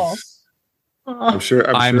 Well, I'm sure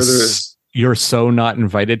you're so not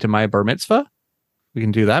invited to my bar mitzvah. We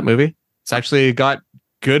can do that movie. It's actually got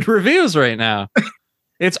good reviews right now.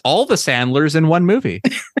 It's all the Sandlers in one movie.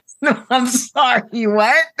 No, I'm sorry.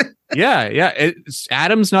 What? Yeah.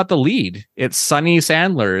 Adam's not the lead. It's Sunny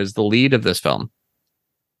Sandler is the lead of this film.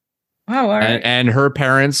 Oh, all right. And her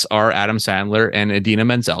parents are Adam Sandler and Idina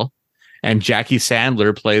Menzel. And Jackie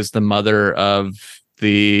Sandler plays the mother of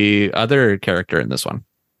the other character in this one.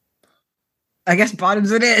 I guess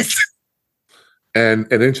Bottoms it is.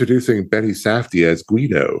 And introducing Benny Safdie as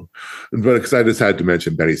Guido. But because I just had to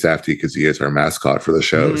mention Benny Safdie because he is our mascot for the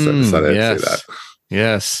show. So I decided to say that.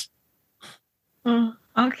 Yes.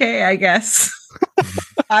 Okay, I guess.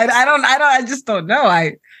 I just don't know.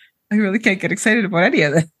 I really can't get excited about any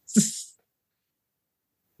of this.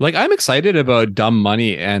 Like, I'm excited about Dumb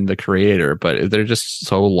Money and The Creator, but they're just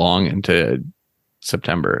so long into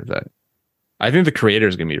September that I think The Creator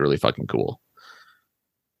is going to be really fucking cool.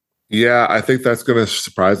 Yeah, I think that's going to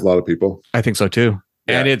surprise a lot of people. I think so too.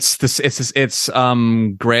 Yeah. And it's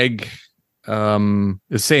Greg,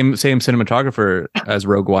 the same cinematographer as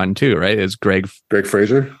Rogue One too, right? It's Greg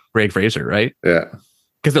Fraser. Greg Fraser, right? Yeah.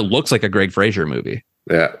 Because it looks like a Greg Fraser movie.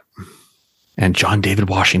 Yeah. And John David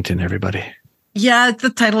Washington, everybody. Yeah, the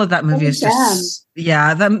title of that movie is just...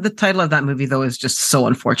 Yeah, the title of that movie, though, is just so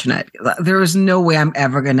unfortunate. There is no way I'm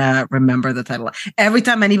ever going to remember the title. Every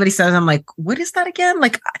time anybody says, I'm like, what is that again?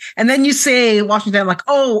 Like, and then you say Washington, I'm like,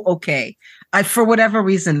 oh, okay. For whatever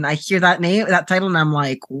reason, I hear that name, that title, and I'm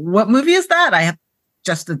like, what movie is that?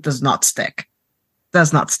 It does not stick.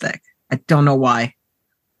 Does not stick. I don't know why.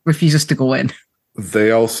 Refuses to go in.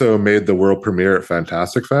 They also made the world premiere at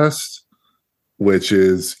Fantastic Fest, which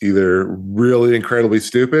is either really incredibly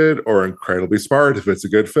stupid or incredibly smart if it's a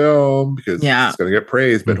good film, because it's going to get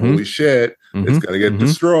praised, but holy shit, it's going to get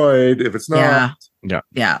destroyed if it's not.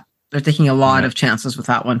 Yeah. They're taking a lot of chances with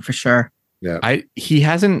that one for sure. Yeah. I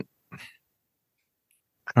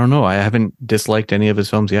don't know. I haven't disliked any of his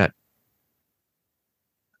films yet.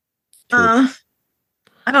 I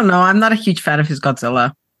don't know. I'm not a huge fan of his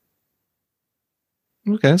Godzilla.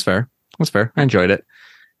 Okay, that's fair. I enjoyed it.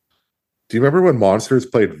 Do you remember when Monsters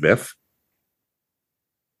played VIFF?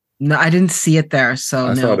 No, I didn't see it there,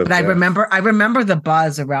 so no. But I remember the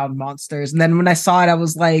buzz around Monsters, and then when I saw it, I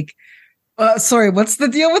was like, "Sorry, what's the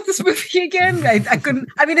deal with this movie again?" I couldn't.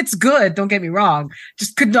 I mean, it's good. Don't get me wrong.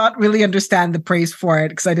 Just could not really understand the praise for it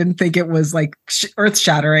because I didn't think it was like earth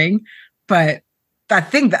shattering. But that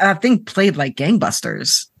thing played like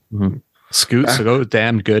gangbusters. Mm-hmm. Scoot so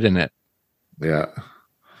damn good in it. Yeah.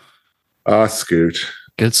 Scoot.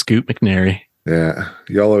 Good Scoot McNairy. Yeah.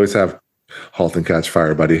 You'll always have Halt and Catch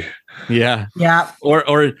Fire, buddy. Yeah. Yeah.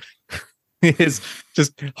 Or his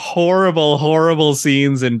just horrible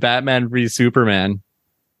scenes in Batman v Superman.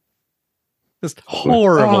 Just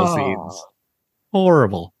horrible scenes.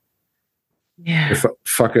 Horrible. Yeah.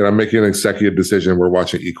 Fuck it. I'm making an executive decision. We're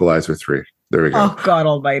watching Equalizer 3. There we go. Oh, God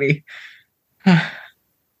almighty.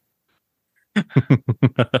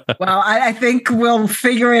 Well, I think we'll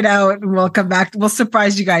figure it out and we'll come back. We'll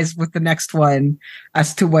surprise you guys with the next one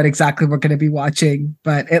as to what exactly we're going to be watching.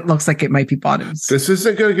 But it looks like it might be Bottoms. This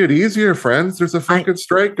isn't going to get easier, friends. There's a fucking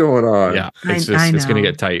strike going on. Yeah, it's going to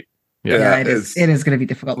get tight. Yeah, it is. It is going to be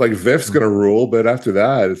difficult. Like VIF's going to rule, but after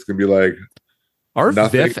that, it's going to be like our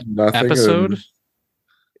VIF episode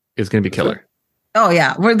is going to be killer. Oh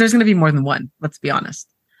yeah, there's going to be more than one. Let's be honest.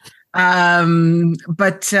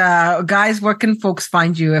 But guys, where can folks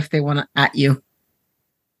find you if they want to at you?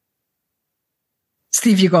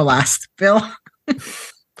 Steve, you go last. Bill.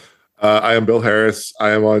 I am Bill Harris. I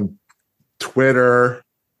am on Twitter.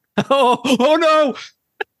 Oh no.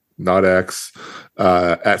 Not X,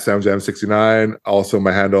 at SamJam69. Also,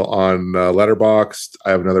 my handle on Letterboxd.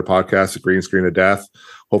 I have another podcast, A Green Screen of Death.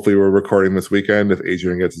 Hopefully, we're recording this weekend if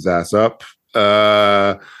Adrian gets his ass up.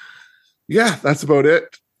 Yeah, that's about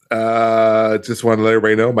it. Just want to let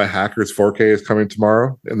everybody know my Hackers 4K is coming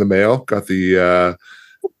tomorrow in the mail. Got the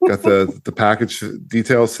package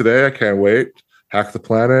details today. I can't wait. Hack the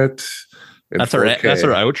Planet. That's our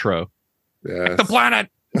outro. Yeah, Hack the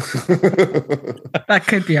Planet. That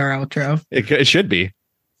could be our outro. It should be.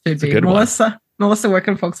 Should be. Melissa, where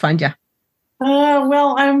can folks find you?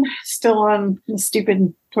 Well, I'm still on the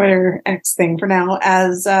stupid Twitter X thing for now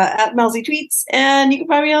as at Melzy Tweets, and you can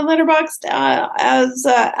find me on Letterboxd as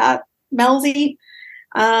at Melzy.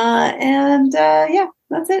 Yeah,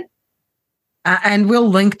 that's it. And we'll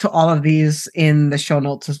link to all of these in the show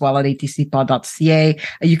notes as well at atcpod.ca.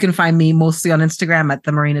 You can find me mostly on Instagram at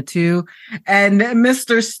themarina2. And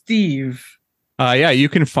Mr. Steve. You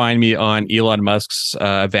can find me on Elon Musk's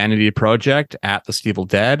vanity project at the Stevel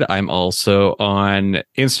Dead. I'm also on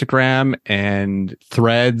Instagram and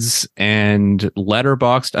Threads and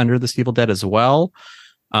Letterboxd under the Stevel Dead as well.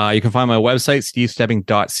 You can find my website,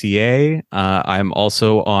 stevestebbing.ca. I'm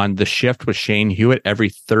also on The Shift with Shane Hewitt every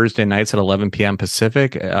Thursday nights at 11 p.m.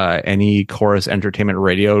 Pacific. Any Chorus Entertainment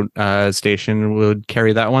radio station would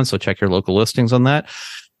carry that one, so check your local listings on that.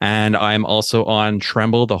 And I'm also on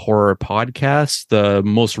Tremble, the horror podcast. The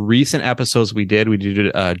most recent episodes we did,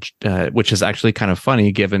 which is actually kind of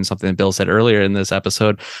funny given something that Bill said earlier in this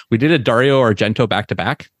episode. We did a Dario Argento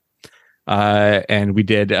back-to-back. And we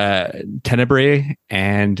did Tenebrae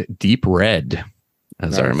and Deep Red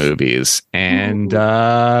as our movies. And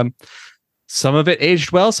some of it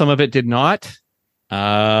aged well, some of it did not.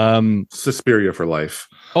 Suspiria for life.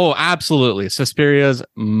 Oh, absolutely. Suspiria's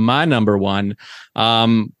my number one.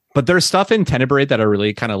 But there's stuff in Tenebrae that I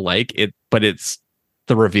really kind of like it, but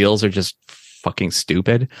the reveals are just fucking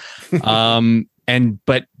stupid.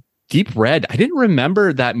 But Deep Red, I didn't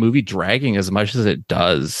remember that movie dragging as much as it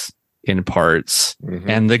does in parts. Mm-hmm.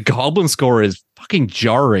 And the Goblin score is fucking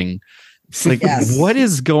jarring. It's like, what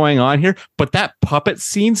is going on here? But that puppet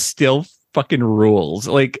scene still fucking rules.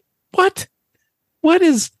 Like, what? We're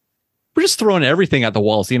just throwing everything at the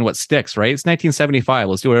wall, seeing what sticks, right? It's 1975.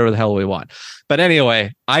 Let's do whatever the hell we want. But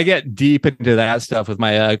anyway, I get deep into that stuff with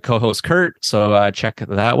my co-host Kurt. So check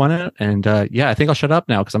that one out. And I think I'll shut up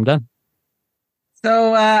now because I'm done.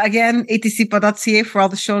 So again, atcpod.ca for all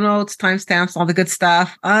the show notes, timestamps, all the good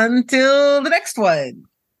stuff. Until the next one.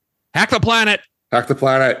 Hack the planet. Hack the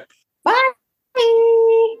planet. Bye.